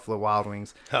manager of Buffalo Wild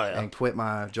Wings and quit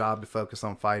my job to focus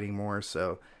on fighting more.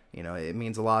 So, it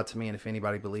means a lot to me. And if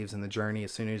anybody believes in the journey,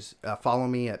 as soon as follow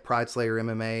me at Pride Slayer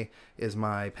MMA is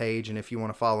my page. And if you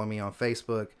want to follow me on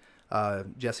Facebook,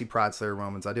 Jesse Pride Slayer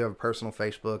Romans. I do have a personal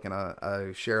Facebook, and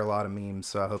I share a lot of memes.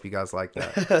 So I hope you guys like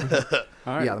that.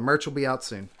 All right. Yeah, the merch will be out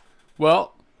soon.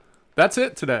 Well, that's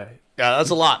it today. Yeah,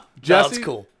 that's a lot. Jesse, That's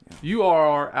cool. You are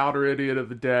our outer idiot of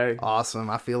the day. Awesome.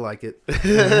 I feel like it.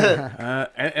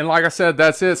 And like I said,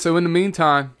 that's it. So in the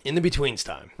meantime, In the betweens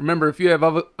time. remember, if you have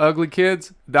ugly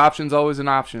kids, adoption's always an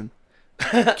option.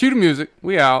 Cue the music.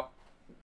 We out.